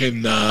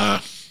fucking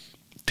 10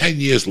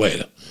 years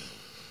later.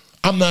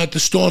 I'm not at the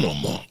store no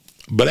more.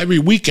 But every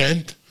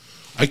weekend,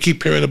 I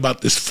keep hearing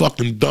about this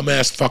fucking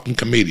dumbass fucking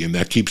comedian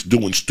that keeps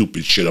doing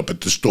stupid shit up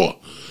at the store.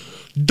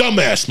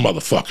 Dumbass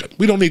motherfucker.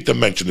 We don't need to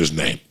mention his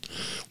name.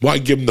 Why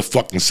give him the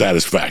fucking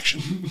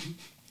satisfaction?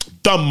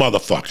 Dumb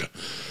motherfucker.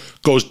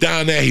 Goes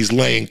down there, he's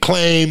laying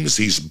claims,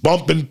 he's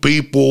bumping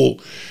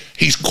people,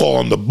 he's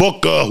calling the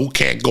booker who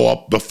can't go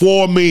up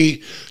before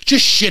me.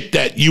 Just shit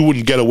that you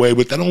wouldn't get away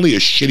with, that only a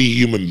shitty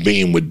human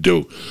being would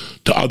do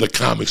to other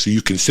comics who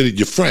you considered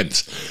your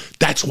friends.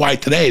 That's why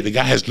today the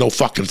guy has no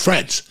fucking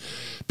friends.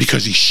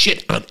 Because he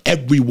shit on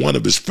every one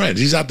of his friends.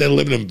 He's out there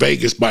living in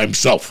Vegas by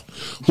himself.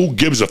 Who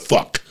gives a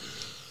fuck?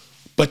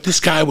 But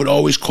this guy would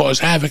always cause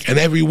havoc, and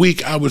every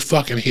week I would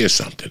fucking hear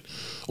something.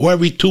 Or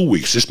every 2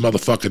 weeks, this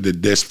motherfucker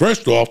did this.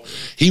 First off,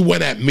 he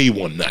went at me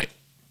one night,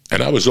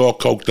 and I was all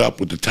coked up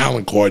with the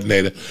talent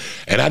coordinator,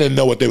 and I didn't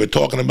know what they were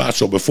talking about,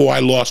 so before I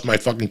lost my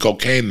fucking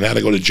cocaine and had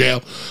to go to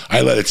jail,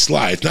 I let it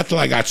slide. It's not till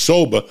I got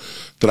sober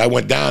that I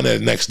went down there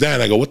the next day,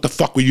 and I go, what the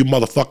fuck were you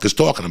motherfuckers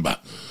talking about?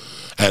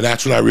 And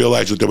that's when I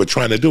realized what they were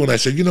trying to do, and I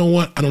said, you know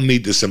what? I don't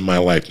need this in my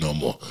life no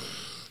more.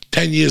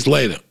 10 years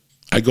later,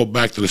 I go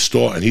back to the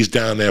store, and he's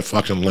down there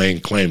fucking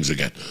laying claims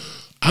again.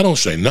 I don't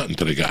say nothing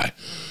to the guy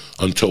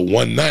until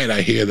one night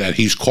I hear that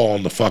he's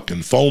calling the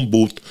fucking phone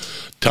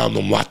booth, telling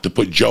them not to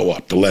put Joe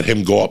up, to let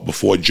him go up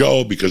before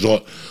Joe, because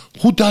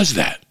who does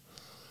that?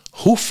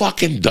 Who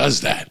fucking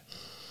does that?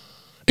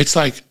 It's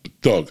like,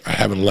 dog, I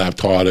haven't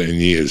laughed harder in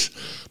years,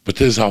 but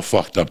this is how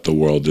fucked up the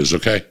world is,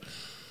 okay?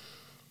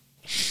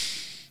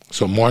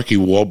 So Marky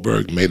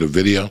Wahlberg made a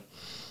video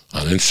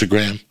on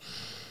Instagram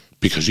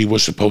because he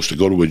was supposed to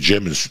go to a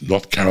gym in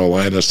North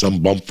Carolina,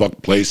 some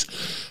bumfuck place,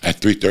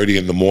 at 3:30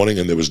 in the morning,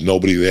 and there was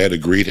nobody there to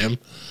greet him.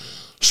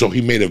 So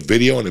he made a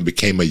video, and it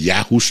became a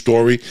Yahoo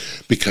story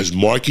because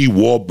Marky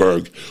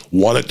Wahlberg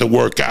wanted to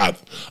work out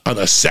on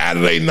a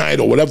Saturday night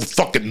or whatever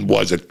fucking it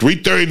was at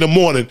 3:30 in the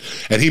morning,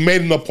 and he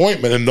made an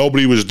appointment, and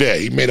nobody was there.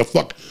 He made a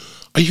fuck.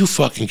 Are you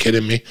fucking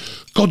kidding me?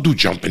 Go do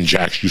jumping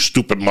jacks, you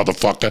stupid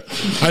motherfucker.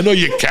 I know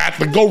you're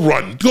Catholic. Go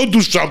run. Go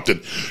do something.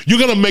 You're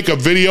going to make a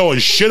video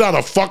and shit on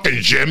a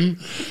fucking gym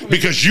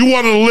because you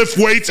want to lift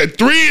weights at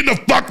 3 in the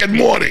fucking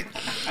morning.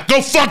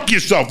 Go fuck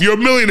yourself. You're a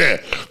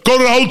millionaire. Go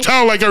to the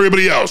hotel like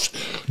everybody else.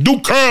 Do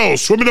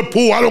curls. Swim in the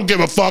pool. I don't give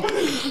a fuck.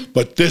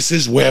 But this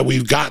is where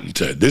we've gotten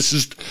to. This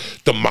is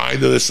the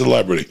mind of the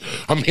celebrity.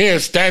 I'm here,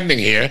 standing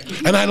here,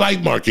 and I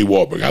like Marky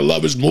Wahlberg. I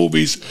love his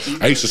movies.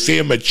 I used to see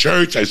him at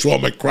church. I saw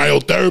him at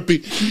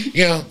cryotherapy.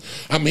 You know,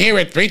 I'm here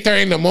at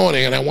 3:30 in the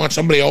morning, and I want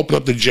somebody to open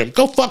up the gym.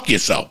 Go fuck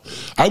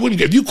yourself. I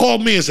wouldn't. If you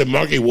called me and said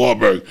Marky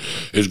Wahlberg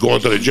is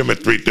going to the gym at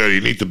 3:30,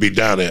 you need to be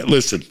down there.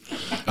 Listen,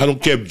 I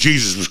don't care if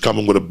Jesus was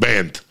coming with a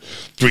band.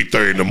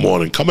 3:30 in the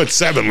morning. Come at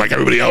 7 like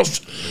everybody else.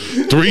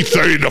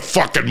 3:30 in the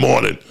fucking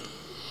morning.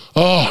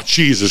 Oh,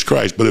 Jesus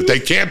Christ. But if they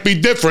can't be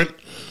different,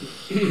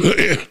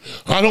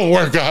 I don't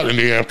work out in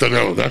the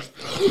afternoon.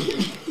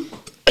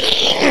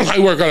 I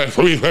work out at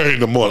 3:30 in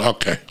the morning.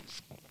 Okay.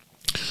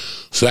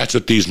 So that's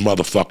what these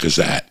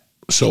motherfuckers at.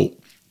 So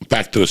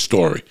back to the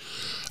story.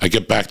 I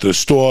get back to the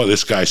store.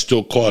 This guy's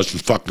still causing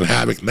fucking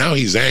havoc. Now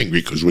he's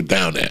angry because we're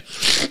down there.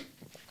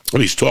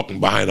 And he's talking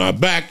behind our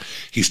back.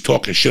 He's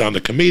talking shit on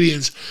the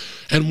comedians.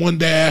 And one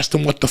day I asked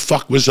him what the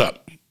fuck was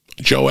up.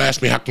 Joe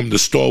asked me how come the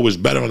store was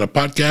better on the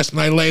podcast, and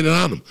I laid it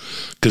on him.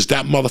 Because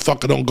that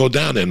motherfucker don't go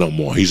down there no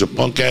more. He's a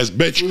punk-ass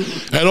bitch.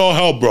 And all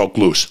hell broke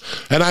loose.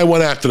 And I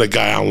went after the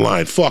guy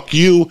online. Fuck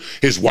you.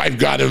 His wife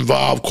got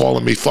involved,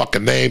 calling me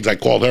fucking names. I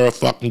called her a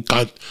fucking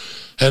cunt.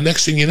 And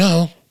next thing you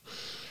know,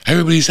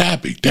 everybody's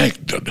happy.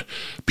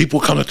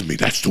 People coming to me.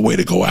 That's the way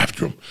to go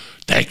after him.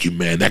 Thank you,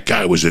 man. That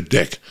guy was a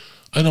dick.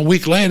 And a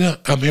week later,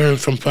 I'm hearing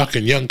from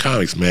fucking young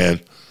comics, man,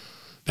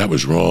 that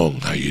was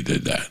wrong how you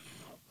did that.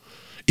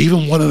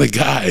 Even one of the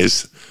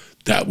guys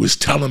that was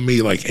telling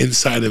me like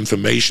inside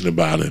information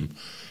about him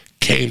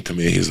came to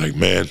me. He's like,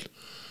 man,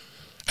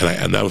 and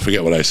I'll never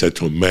forget what I said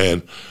to him,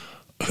 man,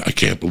 I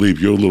can't believe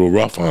you're a little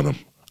rough on him.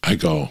 I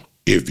go,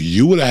 if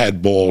you would have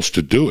had balls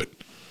to do it,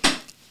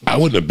 I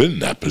wouldn't have been in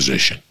that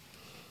position.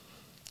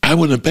 I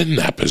wouldn't have been in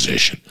that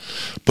position.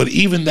 But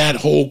even that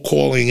whole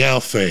calling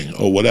out thing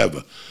or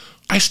whatever,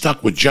 I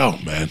stuck with Joe,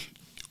 man.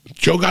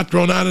 Joe got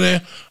thrown out of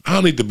there. I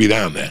don't need to be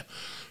down there.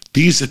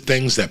 These are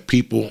things that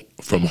people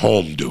from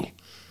home do,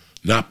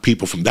 not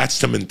people from, that's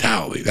the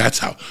mentality. That's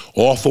how,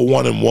 all for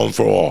one and one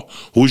for all.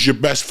 Who's your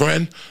best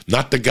friend?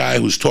 Not the guy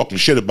who's talking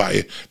shit about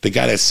you, the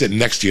guy that's sitting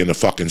next to you in the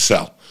fucking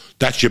cell.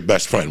 That's your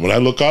best friend. When I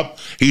look up,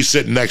 he's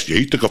sitting next to you.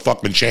 He took a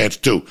fucking chance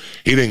too.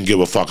 He didn't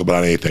give a fuck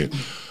about anything.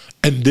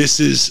 And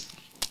this is,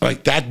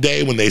 like that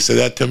day when they said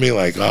that to me,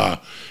 like,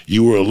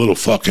 you were a little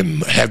fucking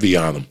heavy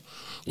on him.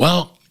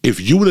 Well,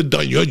 if you would have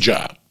done your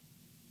job,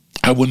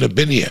 I wouldn't have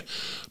been here.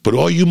 But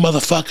all you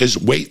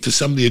motherfuckers wait for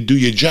somebody to do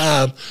your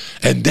job,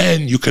 and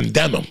then you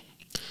condemn them.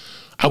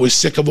 I was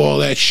sick of all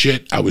that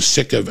shit. I was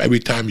sick of every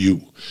time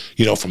you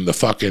know, from the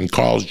fucking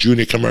Carl's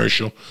Jr.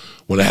 commercial,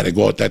 when I had to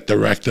go with that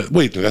director.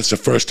 Wait, that's the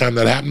first time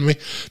that happened to me?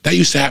 That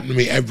used to happen to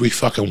me every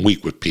fucking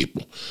week with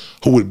people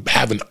who would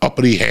have an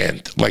uppity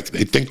hand. Like,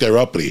 they think they're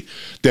uppity.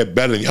 They're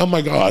better than you. Oh,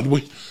 my God,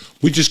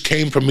 we just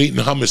came from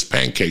eating hummus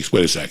pancakes.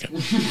 Wait a second.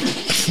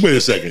 Wait a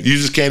second. You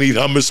just can't eat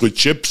hummus with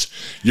chips?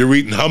 You're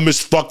eating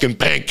hummus fucking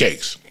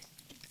pancakes.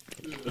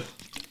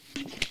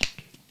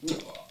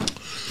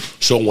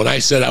 So when I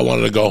said I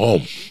wanted to go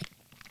home,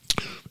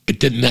 it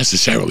didn't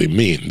necessarily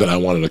mean that I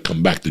wanted to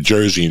come back to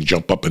Jersey and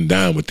jump up and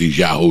down with these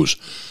yahoos.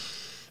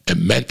 It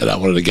meant that I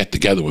wanted to get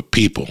together with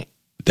people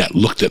that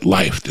looked at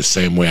life the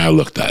same way I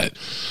looked at it,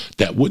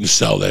 that wouldn't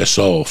sell their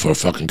soul for a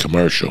fucking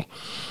commercial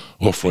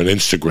or for an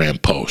Instagram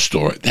post,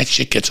 or that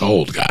shit gets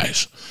old,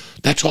 guys.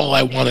 That's all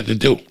I wanted to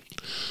do.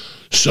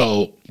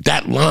 So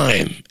that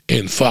line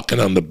in fucking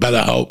on the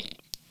Better Help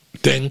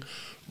thing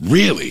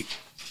really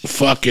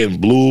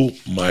fucking blew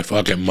my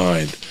fucking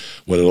mind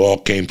when it all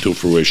came to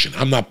fruition.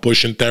 I'm not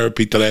pushing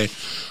therapy today.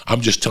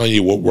 I'm just telling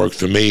you what worked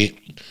for me,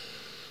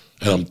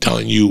 and I'm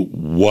telling you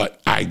what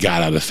I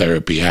got out of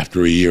therapy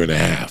after a year and a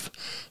half,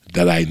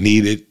 that I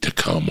needed to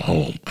come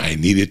home. I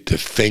needed to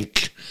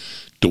think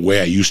the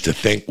way I used to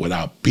think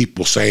without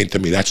people saying to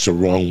me, that's the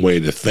wrong way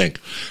to think.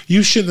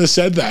 You shouldn't have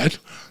said that.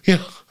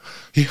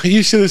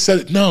 You should have said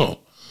it. No,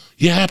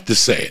 you have to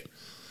say it.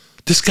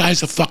 This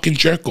guy's a fucking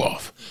jerk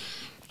off.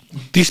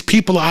 These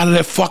people are out of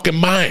their fucking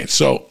minds.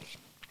 So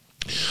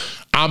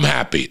I'm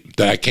happy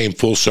that I came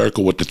full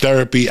circle with the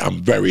therapy.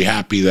 I'm very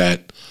happy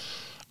that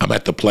I'm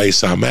at the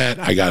place I'm at.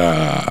 I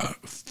got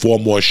 4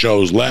 more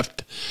shows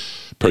left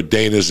per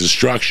Dana's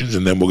instructions,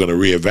 and then we're going to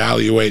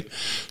reevaluate.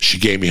 She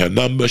gave me her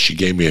number. She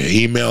gave me her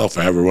email if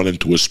I ever run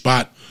into a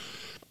spot.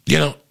 You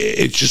know,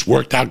 it just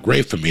worked out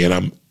great for me, and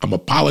I'm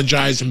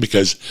apologizing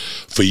because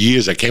for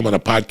years I came on a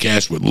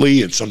podcast with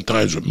Lee and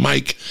sometimes with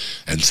Mike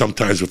and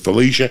sometimes with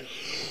Felicia.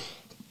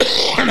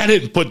 And I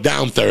didn't put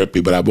down therapy,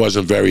 but I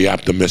wasn't very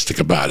optimistic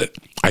about it.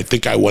 I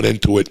think I went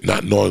into it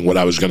not knowing what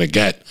I was going to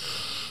get.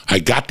 I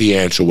got the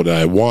answer what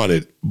I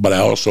wanted, but I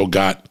also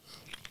got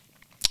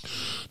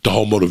the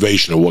whole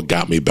motivation of what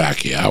got me back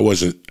here. I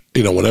wasn't,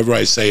 whenever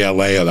I say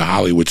LA or the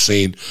Hollywood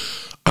scene,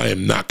 I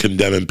am not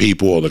condemning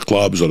people or the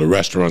clubs or the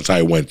restaurants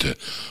I went to.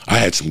 I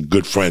had some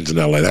good friends in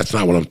LA. That's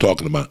not what I'm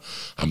talking about.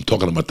 I'm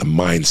talking about the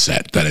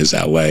mindset that is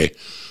LA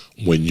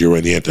when you're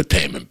in the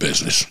entertainment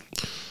business.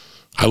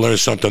 I learned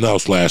something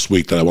else last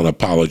week that I want to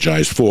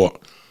apologize for.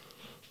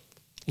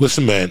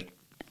 Listen, man,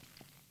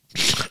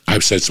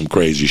 I've said some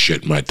crazy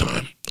shit in my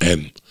time,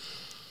 and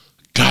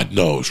God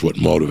knows what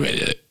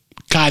motivated it.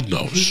 God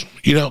knows.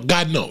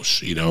 God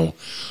knows.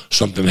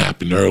 Something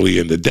happened early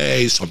in the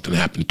day, something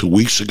happened 2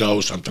 weeks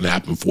ago, something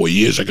happened 4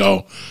 years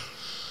ago.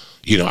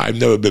 I've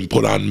never been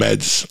put on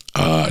meds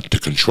to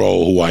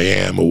control who I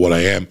am or what I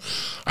am.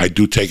 I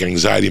do take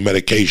anxiety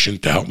medication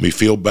to help me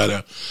feel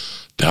better,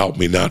 to help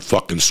me not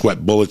fucking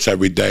sweat bullets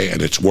every day,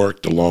 and it's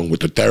worked along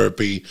with the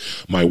therapy,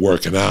 my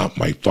working out,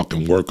 my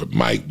fucking work with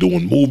Mike,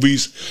 doing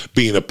movies,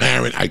 being a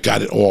parent. I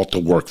got it all to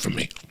work for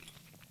me.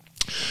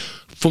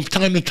 From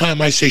time to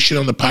time, I say shit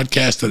on the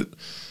podcast that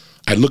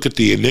I look at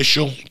the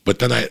initial, but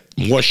then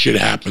more shit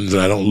happens,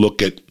 and I don't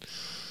look at,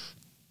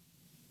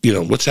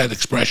 what's that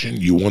expression?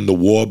 You won the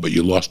war, but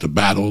you lost the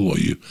battle, or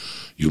you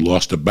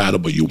lost the battle,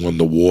 but you won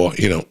the war.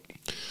 A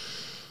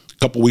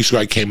couple weeks ago,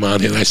 I came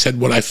on here and I said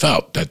what I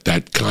felt, that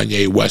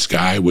Kanye West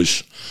guy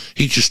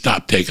he just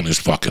stopped taking his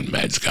fucking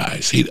meds,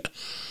 guys.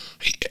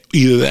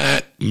 Either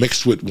that,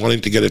 mixed with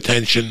wanting to get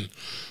attention,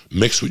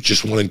 mixed with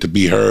just wanting to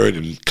be heard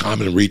and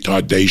common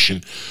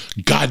retardation.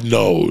 God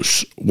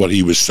knows what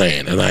he was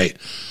saying. And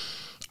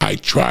I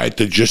tried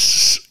to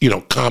just,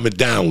 calm it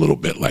down a little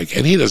bit.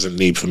 And he doesn't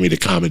need for me to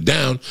calm it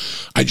down.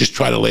 I just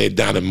try to lay it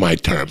down in my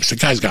terms. The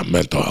guy's got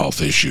mental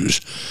health issues.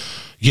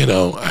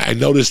 I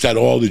noticed that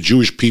all the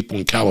Jewish people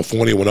in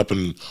California went up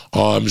in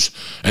arms,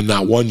 and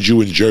not one Jew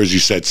in Jersey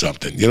said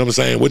something. You know what I'm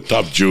saying? We're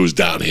tough Jews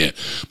down here.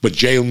 But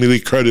Jamie Lee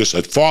Curtis,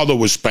 her father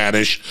was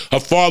Spanish, her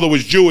father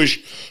was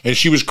Jewish, and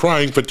she was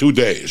crying for 2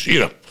 days,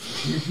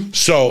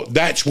 So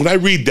that's, when I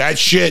read that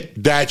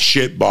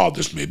shit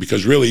bothers me,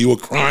 because really you were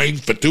crying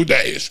for 2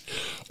 days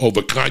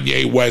over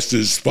Kanye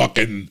West's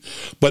fucking,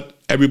 but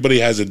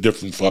everybody has a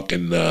different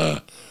fucking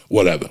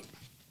whatever.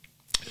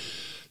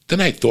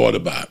 Then I thought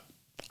about,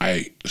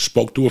 I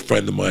spoke to a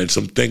friend of mine,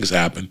 some things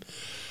happened.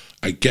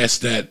 I guess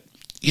that,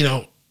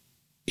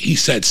 he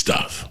said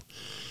stuff.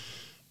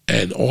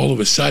 And all of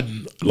a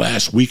sudden,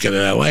 last weekend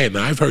in LA, and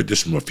I've heard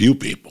this from a few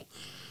people,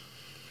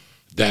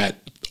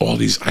 that all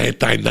these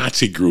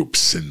anti-Nazi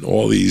groups and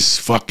all these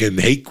fucking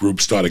hate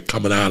groups started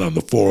coming out on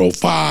the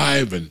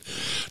 405 and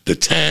the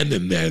 10,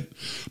 and they're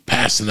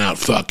passing out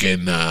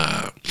fucking,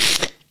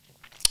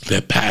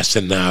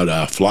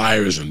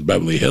 flyers in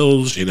Beverly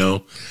Hills,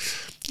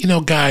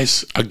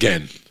 guys,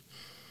 again,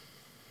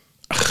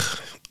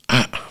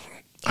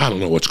 I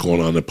don't know what's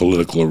going on in the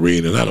political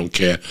arena, and I don't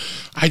care.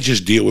 I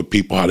just deal with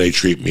people how they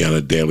treat me on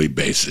a daily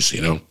basis,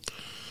 I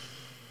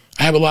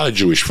have a lot of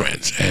Jewish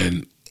friends,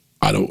 and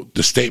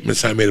the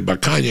statements I made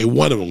about Kanye,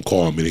 one of them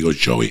called me, and he goes,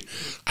 Joey,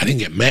 I didn't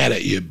get mad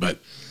at you, but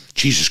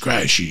Jesus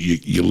Christ,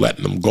 you're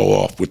letting them go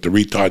off with the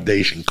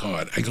retardation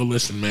card. I go,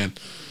 listen, man,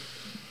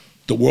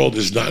 the world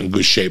is not in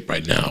good shape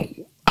right now.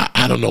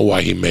 I don't know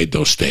why he made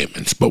those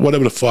statements, but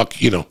whatever the fuck,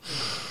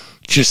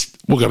 just,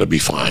 we're going to be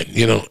fine.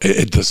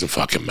 It doesn't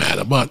fucking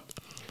matter. But,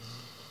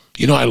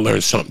 I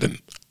learned something.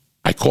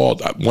 I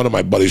called, one of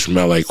my buddies from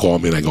LA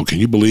called me, and I go, can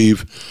you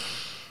believe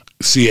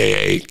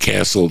CAA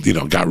canceled,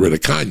 got rid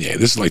of Kanye?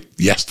 This is like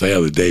yesterday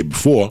or the day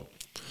before.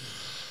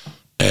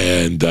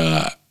 And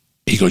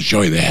he goes,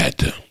 Joey, they had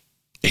to.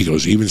 He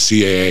goes, even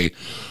CAA,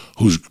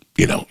 who's,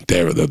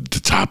 they're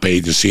the top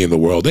agency in the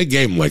world, they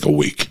gave him like a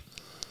week.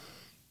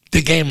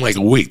 They gave him like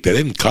a week. They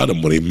didn't cut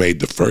him when he made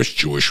the first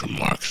Jewish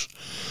remarks.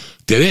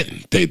 They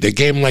didn't. They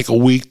gave him like a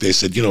week. They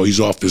said, he's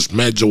off his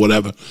meds or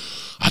whatever.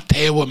 I'll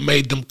tell you what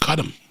made them cut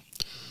him.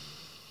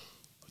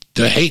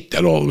 The hate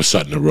that all of a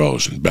sudden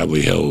arose in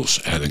Beverly Hills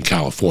and in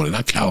California,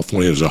 not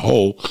California as a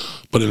whole,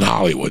 but in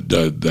Hollywood.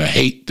 The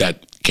hate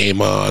that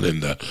came on,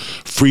 and the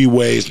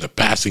freeways and the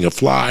passing of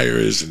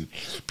flyers, and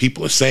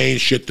people are saying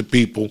shit to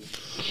people.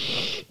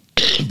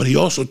 But he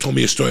also told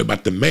me a story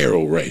about the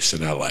mayoral race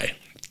in L.A.,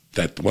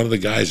 that one of the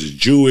guys is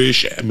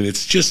Jewish. I mean,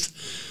 it's just,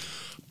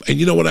 and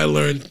you know what I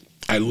learned?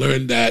 I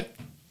learned that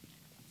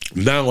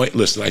now,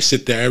 listen, I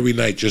sit there every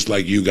night just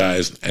like you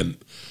guys, and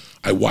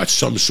I watch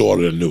some sort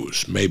of the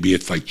news. Maybe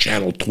it's like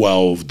Channel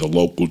 12, the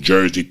local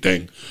Jersey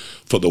thing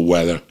for the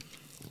weather.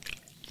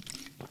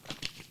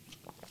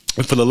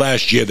 And for the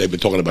last year, they've been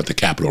talking about the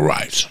Capitol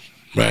riots,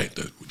 right?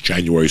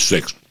 January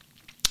 6th.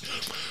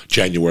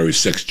 January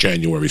 6th,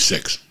 January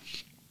 6th.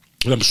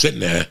 And I'm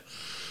sitting there,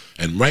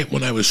 and right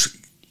when I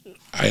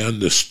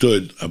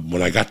understood,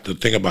 when I got the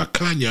thing about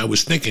Kanye, I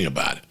was thinking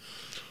about it.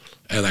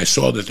 And I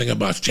saw the thing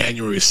about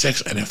January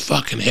 6th, and it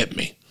fucking hit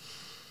me.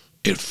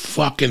 It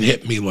fucking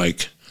hit me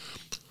like,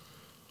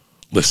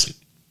 listen,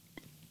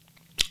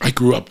 I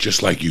grew up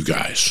just like you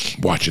guys,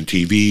 watching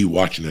TV,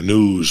 watching the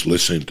news,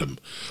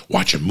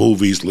 watching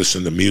movies,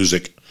 listening to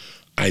music.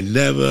 I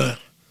never,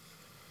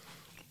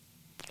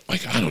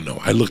 I don't know,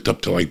 I looked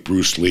up to like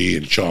Bruce Lee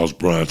and Charles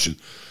Bronson.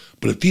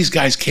 But if these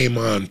guys came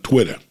on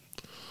Twitter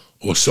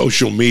or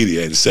social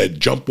media and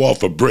said, jump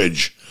off a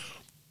bridge,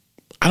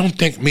 I don't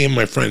think me and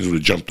my friends would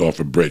have jumped off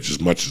a bridge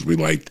as much as we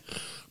liked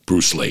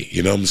Bruce Lee.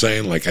 You know what I'm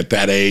saying? Like at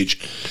that age,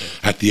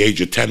 at the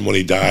age of 10 when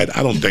he died,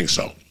 I don't think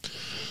so.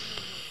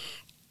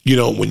 You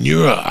know, when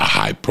you're a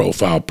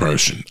high-profile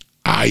person,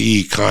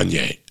 i.e.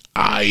 Kanye,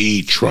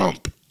 i.e.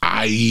 Trump,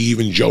 i.e.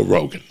 even Joe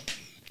Rogan.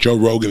 Joe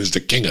Rogan is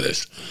the king of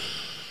this.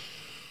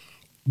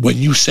 When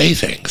you say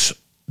things,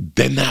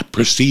 they're not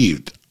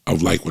perceived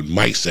of like when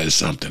Mike says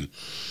something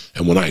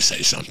and when I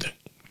say something.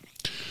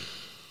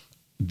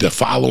 The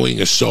following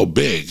is so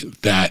big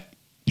that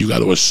you got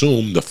to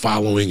assume the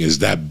following is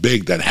that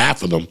big that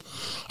half of them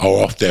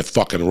are off their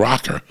fucking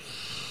rocker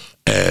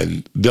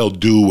and they'll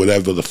do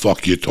whatever the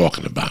fuck you're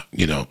talking about,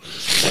 you know.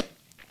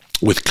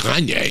 With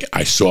Kanye,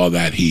 I saw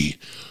that he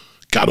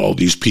got all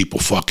these people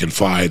fucking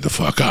fired the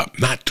fuck up.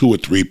 Not 2 or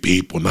 3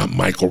 people, not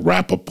Michael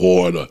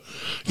Rappaport or,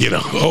 you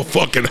know, oh,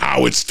 fucking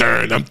Howard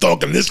Stern. I'm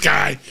talking this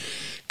guy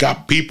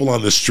got people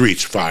on the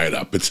streets fired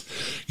up. It's,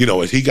 you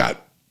know, he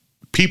got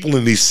people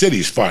in these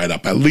cities fired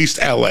up, at least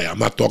L.A. I'm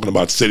not talking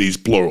about cities,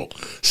 plural.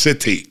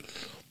 City.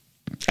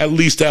 At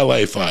least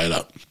L.A. fired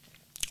up.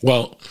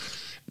 Well,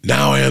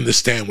 now I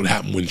understand what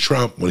happened with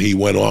Trump when he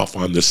went off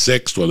on the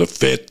 6th or the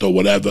 5th or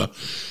whatever,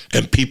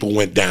 and people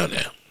went down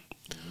there.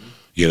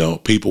 You know,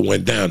 people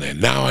went down there.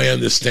 Now I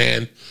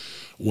understand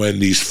when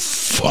these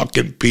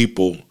fucking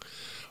people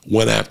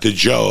went after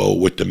Joe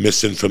with the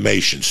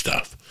misinformation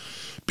stuff.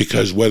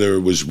 Because whether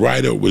it was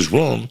right or it was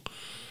wrong,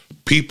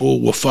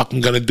 people were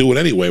fucking gonna do it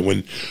anyway.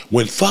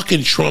 When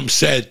fucking Trump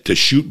said to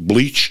shoot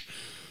bleach,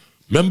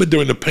 remember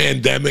during the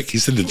pandemic, he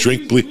said to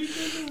drink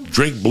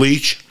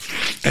bleach,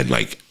 and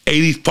like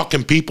 80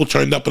 fucking people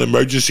turned up in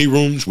emergency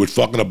rooms with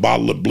fucking a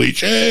bottle of bleach.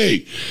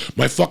 Hey,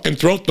 my fucking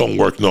throat don't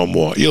work no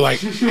more. You're like,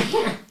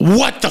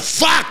 what the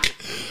fuck?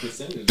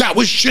 That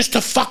was just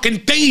a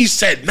fucking thing he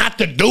said, not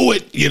to do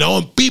it, you know,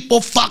 and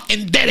people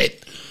fucking did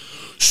it.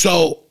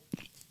 So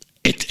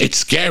it's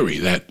scary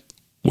that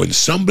when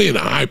somebody in a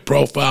high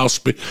profile,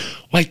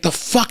 like the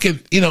fucking,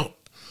 you know,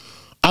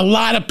 a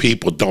lot of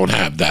people don't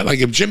have that. Like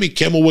if Jimmy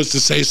Kimmel was to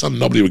say something,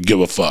 nobody would give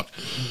a fuck.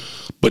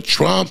 But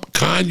Trump,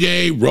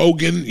 Kanye,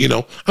 Rogan, you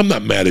know, I'm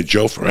not mad at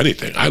Joe for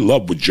anything. I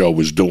love what Joe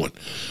was doing.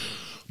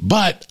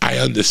 But I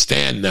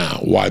understand now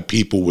why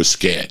people were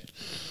scared,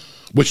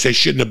 which they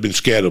shouldn't have been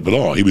scared of at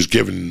all. He was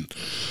given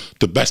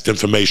the best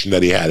information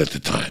that he had at the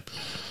time.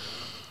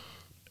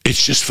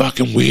 It's just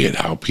fucking weird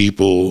how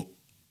people,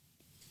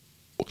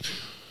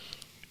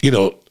 you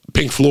know,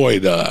 Pink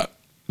Floyd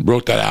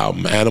wrote that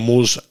album,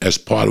 Animals, as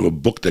part of a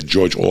book that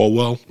George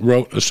Orwell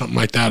wrote or something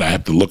like that. I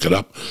have to look it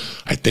up.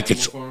 I think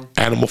it's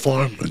Animal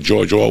Farm,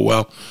 George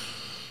Orwell.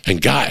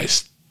 And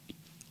guys,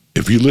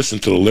 if you listen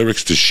to the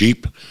lyrics to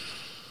Sheep,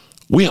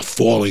 we are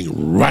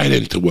falling right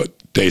into what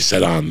they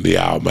said on the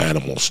album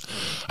Animals.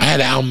 I had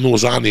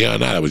Animals on the other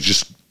night. I was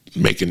just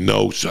making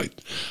notes.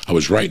 I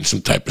was writing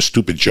some type of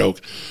stupid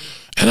joke.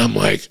 And I'm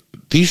like,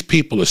 these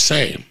people are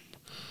saying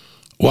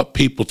what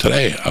people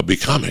today are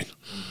becoming.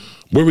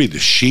 We're either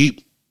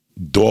sheep,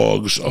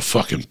 dogs, or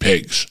fucking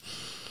pigs.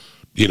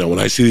 You know, when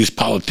I see these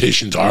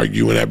politicians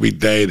arguing every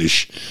day,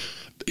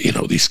 you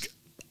know,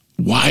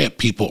 why are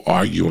people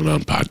arguing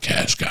on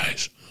podcasts,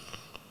 guys?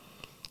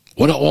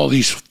 What are all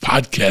these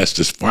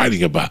podcasters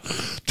fighting about?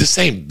 This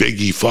ain't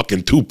Biggie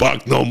fucking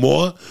Tupac no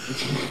more.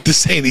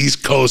 This ain't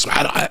East Coast.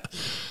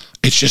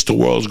 It's just the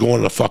world's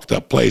going in a fucked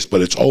up place,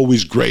 but it's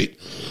always great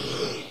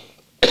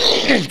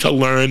to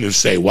learn and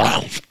say,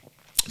 wow,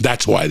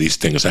 that's why these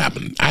things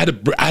happen. I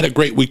had a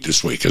great week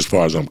this week as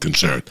far as I'm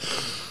concerned.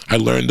 I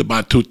learned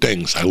about 2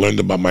 things. I learned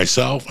about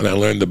myself, and I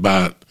learned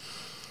about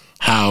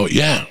how,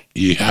 yeah,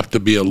 you have to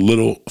be a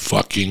little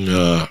fucking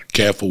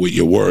careful with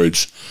your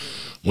words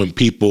when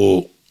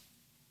people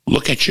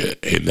look at you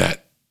in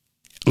that.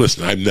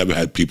 Listen, I've never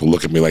had people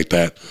look at me like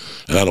that,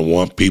 and I don't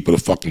want people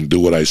to fucking do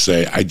what I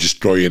say. I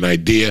just throw you an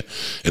idea,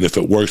 and if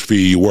it works for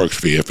you, it works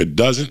for you. If it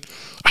doesn't,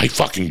 I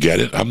fucking get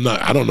it. I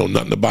don't know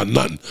nothing about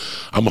nothing.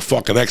 I'm a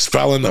fucking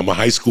ex-felon. I'm a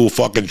high school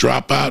fucking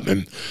dropout,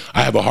 and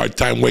I have a hard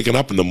time waking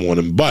up in the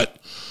morning. But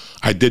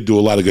I did do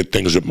a lot of good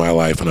things with my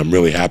life, and I'm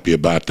really happy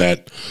about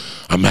that.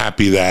 I'm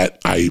happy that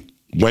I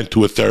went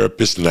to a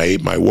therapist and I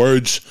ate my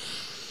words,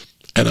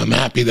 and I'm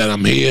happy that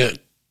I'm here,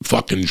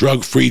 fucking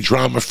drug-free,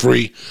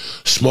 drama-free,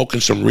 smoking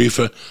some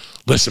reefer.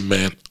 Listen,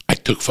 man, I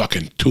took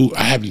fucking 2.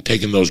 I haven't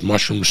taken those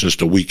mushrooms since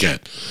the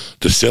weekend.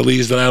 The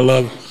sillies that I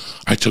love,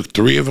 I took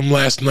 3 of them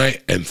last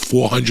night and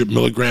 400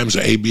 milligrams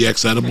of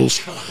ABX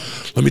edibles.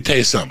 Let me tell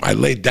you something. I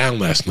laid down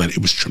last night.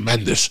 It was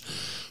tremendous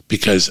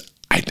because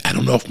I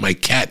don't know if my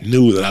cat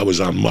knew that I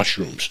was on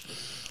mushrooms.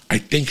 I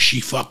think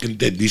she fucking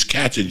did. These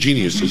cats are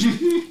geniuses.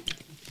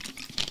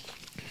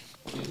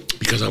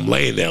 Because I'm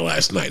laying there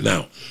last night.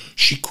 Now,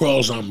 she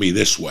crawls on me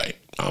this way,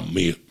 on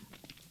me.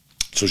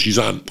 So she's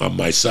on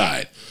my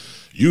side.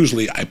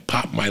 Usually I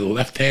pop my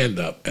left hand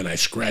up and I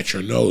scratch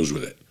her nose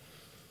with it.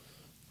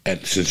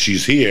 And since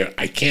she's here,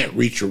 I can't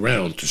reach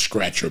around to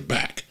scratch her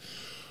back.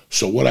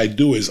 So what I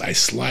do is I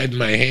slide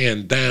my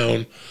hand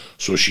down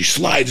so she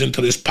slides into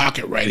this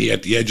pocket right here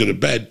at the edge of the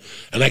bed,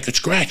 and I could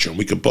scratch her and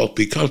we could both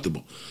be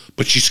comfortable.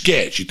 But she's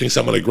scared. She thinks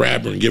I'm gonna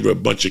grab her and give her a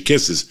bunch of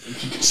kisses.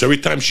 So every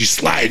time she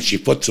slides, she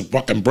puts the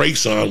fucking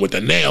brakes on with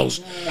the nails,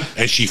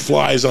 and she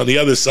flies on the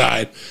other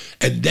side,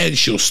 and then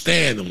she'll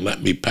stand and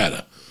let me pet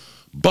her.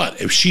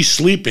 But if she's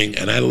sleeping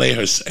and I lay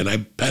her and I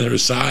pet her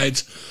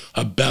sides,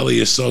 her belly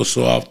is so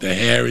soft, the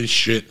hair and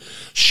shit,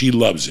 she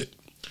loves it.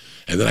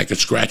 And then I could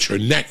scratch her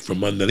neck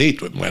from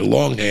underneath with my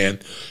long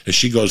hand, and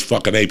she goes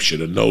fucking apeshit.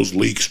 Her nose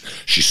leaks,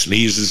 she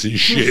sneezes and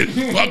shit.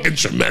 Fucking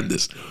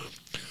tremendous.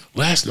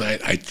 Last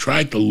night, I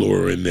tried to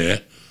lure her in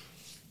there,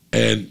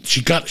 and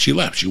she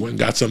left. She went and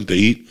got something to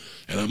eat,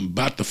 and I'm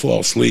about to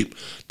fall asleep.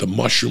 The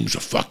mushrooms are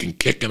fucking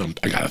kicking.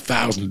 I got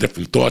 1,000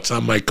 different thoughts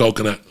on my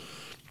coconut.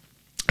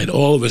 And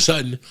all of a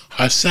sudden,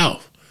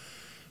 herself,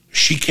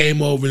 she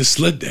came over and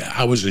slid there.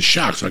 I was in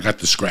shock, so I got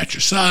to scratch her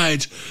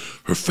sides,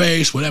 her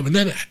face, whatever. And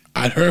then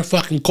at her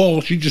fucking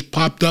call, she just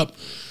popped up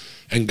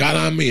and got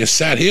on me and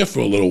sat here for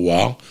a little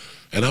while,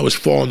 and I was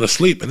falling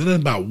asleep. And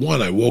then about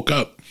 1, I woke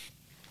up,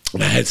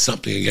 and I had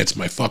something against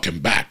my fucking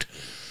back.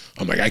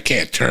 I'm like, I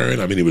can't turn.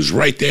 I mean, it was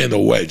right there in the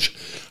wedge.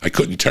 I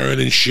couldn't turn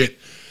and shit.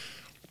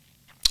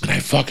 And I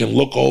fucking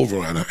look over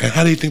on her, and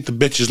how do you think the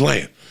bitch is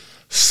laying?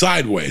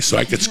 Sideways, so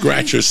I could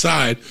scratch her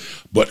side,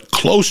 but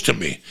close to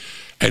me.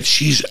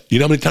 And you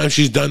know how many times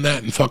she's done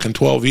that in fucking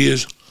 12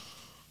 years?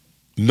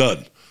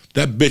 None.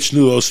 That bitch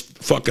knew those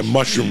fucking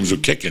mushrooms were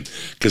kicking,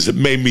 because it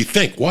made me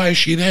think, why is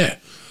she there?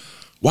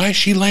 Why is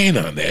she laying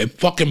on there? It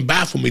fucking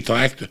baffled me till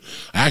I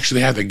actually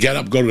had to get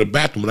up, go to the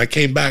bathroom. When I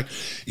came back,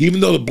 even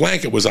though the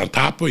blanket was on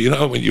top of her, you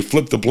know, when you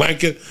flip the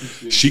blanket,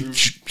 she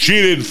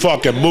didn't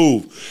fucking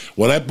move.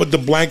 When I put the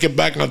blanket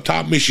back on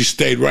top of me, she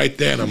stayed right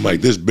there. And I'm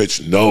like, this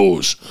bitch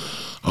knows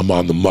I'm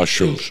on the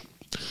mushrooms.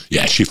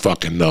 Yeah, she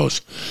fucking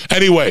knows.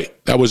 Anyway,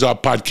 that was our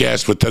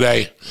podcast for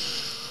today.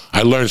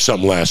 I learned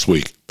something last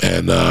week,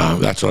 and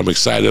that's what I'm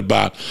excited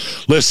about.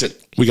 Listen,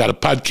 we got a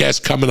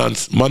podcast coming on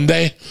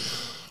Monday,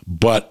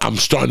 but I'm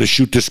starting to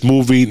shoot this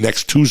movie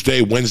next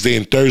Tuesday, Wednesday,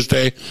 and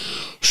Thursday.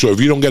 So if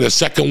you don't get a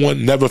second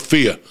one, never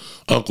fear.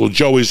 Uncle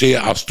Joey's here.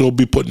 I'll still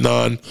be putting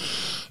on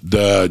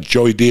the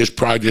Joey Diaz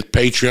Project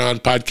Patreon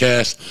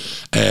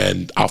podcast,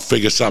 and I'll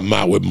figure something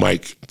out with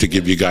Mike to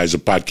give you guys a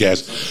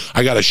podcast.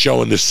 I got a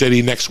show in the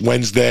city next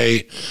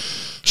Wednesday.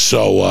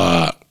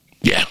 So,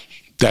 yeah,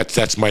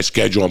 that's my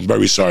schedule. I'm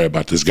very sorry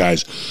about this,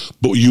 guys.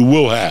 But you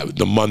will have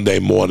the Monday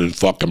morning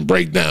fucking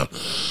breakdown.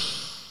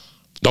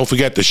 Don't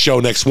forget the show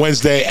next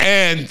Wednesday.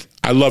 And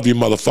I love you,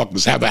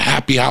 motherfuckers. Have a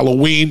happy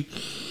Halloween.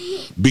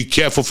 Be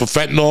careful for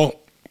fentanyl.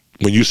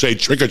 When you say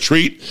trick or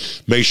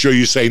treat, make sure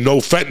you say no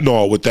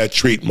fentanyl with that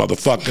treat,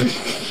 motherfucker.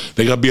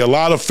 There's going to be a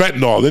lot of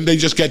fentanyl. Didn't they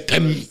just get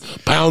 10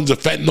 pounds of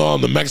fentanyl on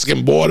the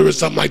Mexican border or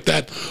something like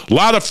that? A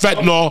lot of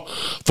fentanyl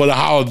for the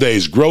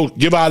holidays.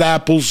 Give out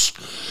apples.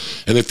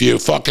 And if you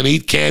fucking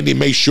eat candy,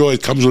 make sure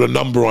it comes with a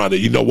number on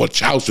it. You know which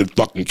house it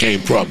fucking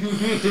came from.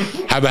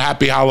 Have a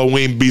happy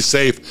Halloween. Be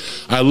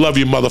safe. I love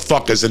you,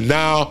 motherfuckers. And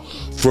now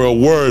for a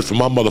word from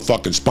our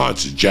motherfucking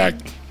sponsors, Jack.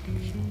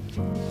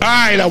 All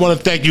right, I want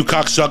to thank you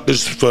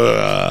cocksuckers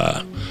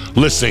for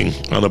listening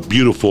on a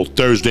beautiful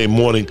Thursday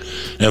morning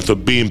and for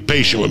being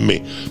patient with me.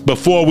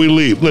 Before we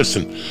leave,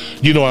 listen,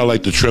 you know I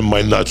like to trim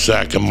my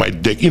nutsack and my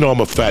dick. You know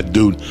I'm a fat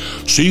dude,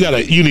 so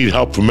you need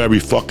help from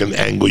every fucking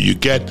angle you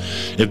get.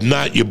 If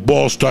not, your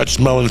balls start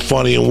smelling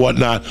funny and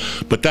whatnot.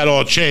 But that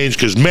all changed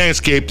because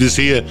Manscaped is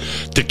here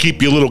to keep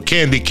your little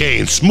candy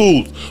cane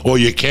smooth, or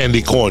your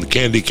candy corn.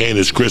 Candy cane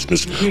is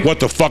Christmas.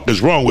 What the fuck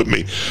is wrong with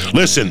me?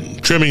 Listen,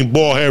 trimming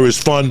ball hair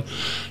is fun.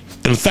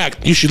 In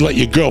fact, you should let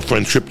your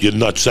girlfriend trip your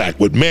nutsack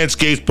with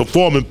Manscaped's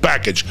Performance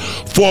Package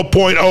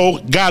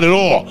 4.0. Got it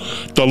all.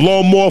 The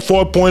Lawnmower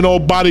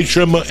 4.0 body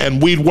trimmer and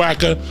weed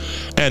whacker,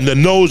 and the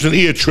nose and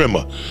ear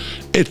trimmer.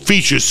 It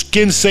features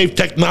skin-safe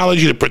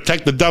technology to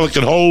protect the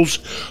delicate holes.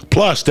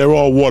 Plus, they're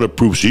all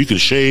waterproof, so you can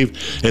shave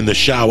in the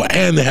shower.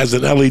 And it has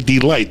an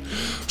LED light,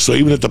 so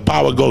even if the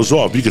power goes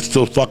off, you can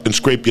still fucking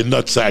scrape your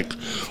nutsack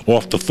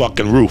off the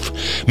fucking roof.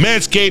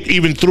 Manscaped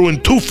even threw in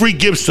 2 free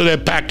gifts to their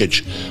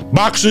package: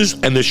 boxes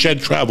and the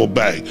Shed travel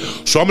bag.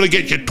 So I'm going to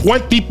get you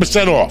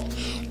 20% off.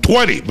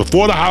 20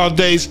 before the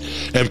holidays,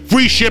 and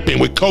free shipping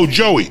with code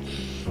Joey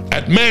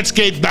at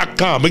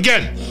manscaped.com.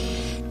 Again,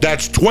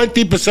 that's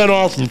 20%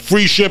 off and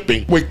free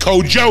shipping with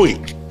code Joey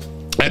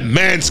at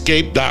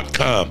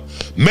manscaped.com.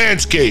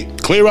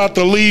 Manscaped, clear out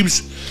the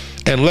leaves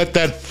and let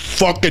that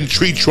fucking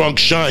tree trunk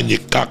shine, you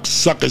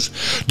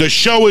cocksuckers. The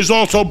show is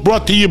also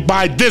brought to you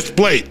by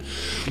Displate.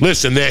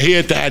 Listen, they're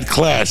here to add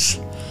class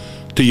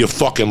to your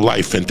fucking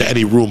life and to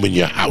any room in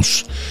your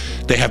house.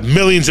 They have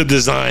millions of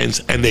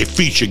designs, and they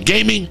feature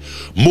gaming,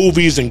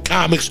 movies, and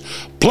comics.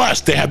 Plus,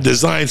 they have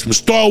designs from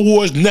Star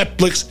Wars,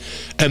 Netflix,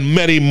 and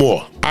many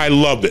more. I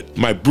love it.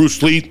 My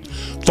Bruce Lee,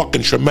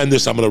 fucking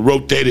tremendous. I'm going to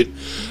rotate it.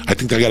 I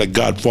think I got a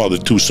Godfather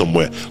 2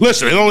 somewhere.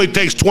 Listen, it only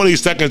takes 20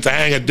 seconds to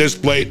hang a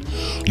display.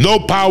 No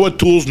power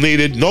tools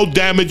needed, no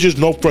damages,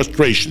 no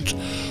frustrations.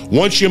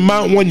 Once you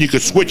mount one, you can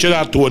switch it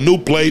out to a new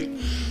plate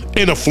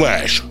in a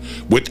flash.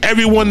 With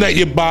everyone that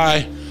you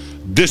buy,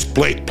 This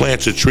plate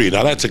plants a tree.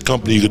 Now that's a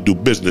company you could do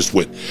business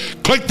with.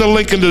 Click the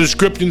link in the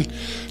description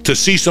to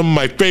see some of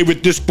my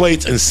favorite disc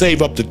plates and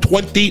save up to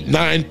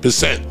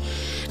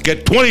 29%.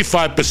 Get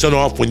 25%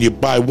 off when you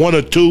buy 1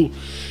 or 2.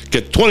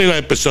 Get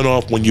 29%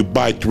 off when you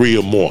buy 3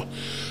 or more.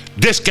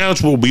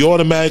 Discounts will be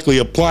automatically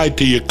applied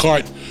to your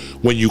cart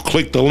when you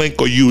click the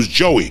link or use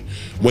Joey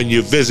when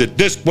you visit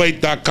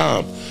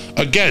displate.com.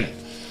 Again,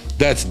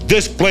 that's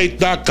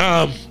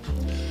displate.com,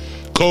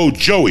 code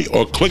Joey,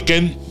 or click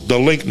in the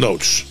link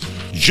notes.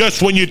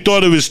 Just when you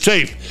thought it was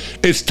safe,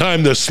 it's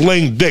time to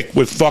sling dick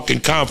with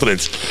fucking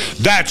confidence.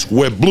 That's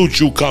where Blue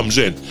Chew comes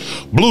in.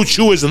 Blue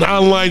Chew is an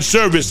online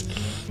service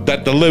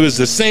that delivers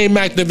the same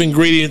active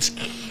ingredients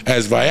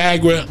as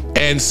Viagra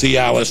and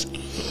Cialis,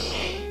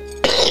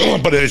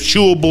 but in a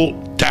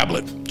chewable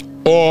tablet,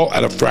 all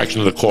at a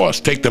fraction of the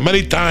cost. Take them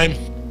anytime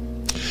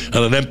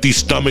on an empty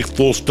stomach,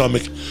 full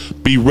stomach.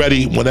 Be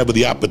ready whenever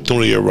the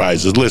opportunity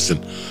arises.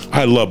 Listen,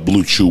 I love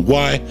Blue Chew.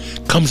 Why?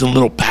 Comes in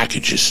little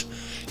packages.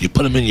 You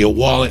put them in your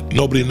wallet,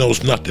 nobody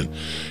knows nothing.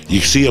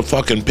 You see a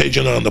fucking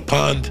pigeon on the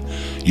pond,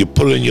 you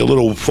put it in your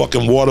little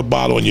fucking water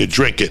bottle and you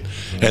drink it,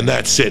 and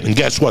that's it. And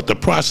guess what? The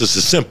process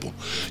is simple.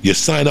 You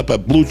sign up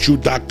at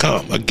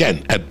BlueChew.com.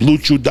 Again, at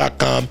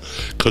BlueChew.com,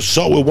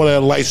 consult with one of their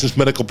licensed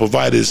medical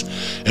providers,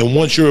 and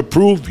once you're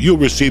approved, you'll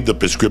receive the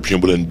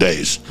prescription within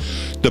days.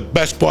 The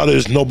best part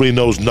is nobody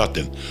knows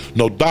nothing.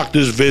 No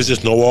doctor's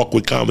visits, no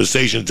awkward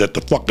conversations at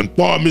the fucking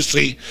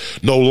pharmacy,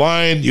 no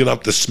line. You don't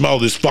have to smell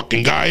this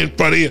fucking guy in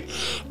front of you.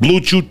 Blue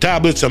Chew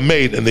tablets are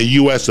made in the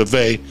US of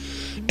A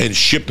and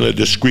shipped in a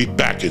discreet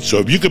package. So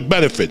if you could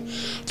benefit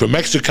from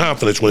extra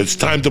confidence when it's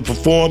time to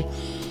perform,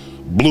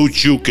 Blue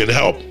Chew can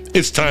help.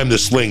 It's time to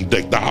sling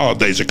dick. The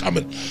holidays are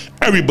coming.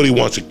 Everybody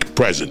wants a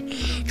present.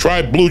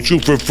 Try Blue Chew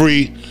for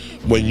free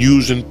when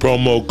using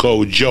promo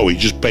code Joey.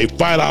 Just pay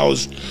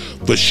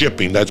 $5 for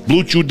shipping. That's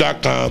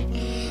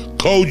BlueChew.com.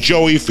 Code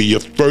Joey for your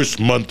first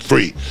month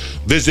free.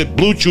 Visit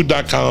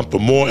BlueChew.com for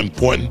more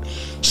important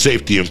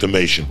safety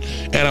information.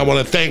 And I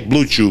want to thank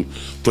Blue Chew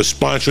for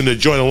sponsoring the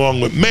joint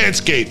along with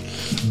Manscaped,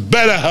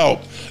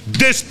 BetterHelp,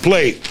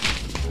 Displate,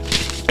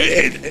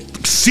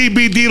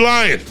 CBD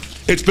Lion.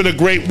 It's been a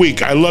great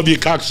week. I love you,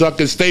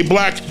 cocksuckers. Stay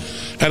black,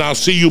 and I'll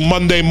see you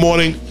Monday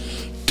morning.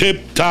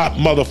 Tip top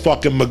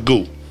motherfucking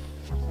Magoo.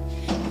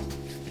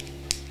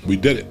 We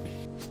did it.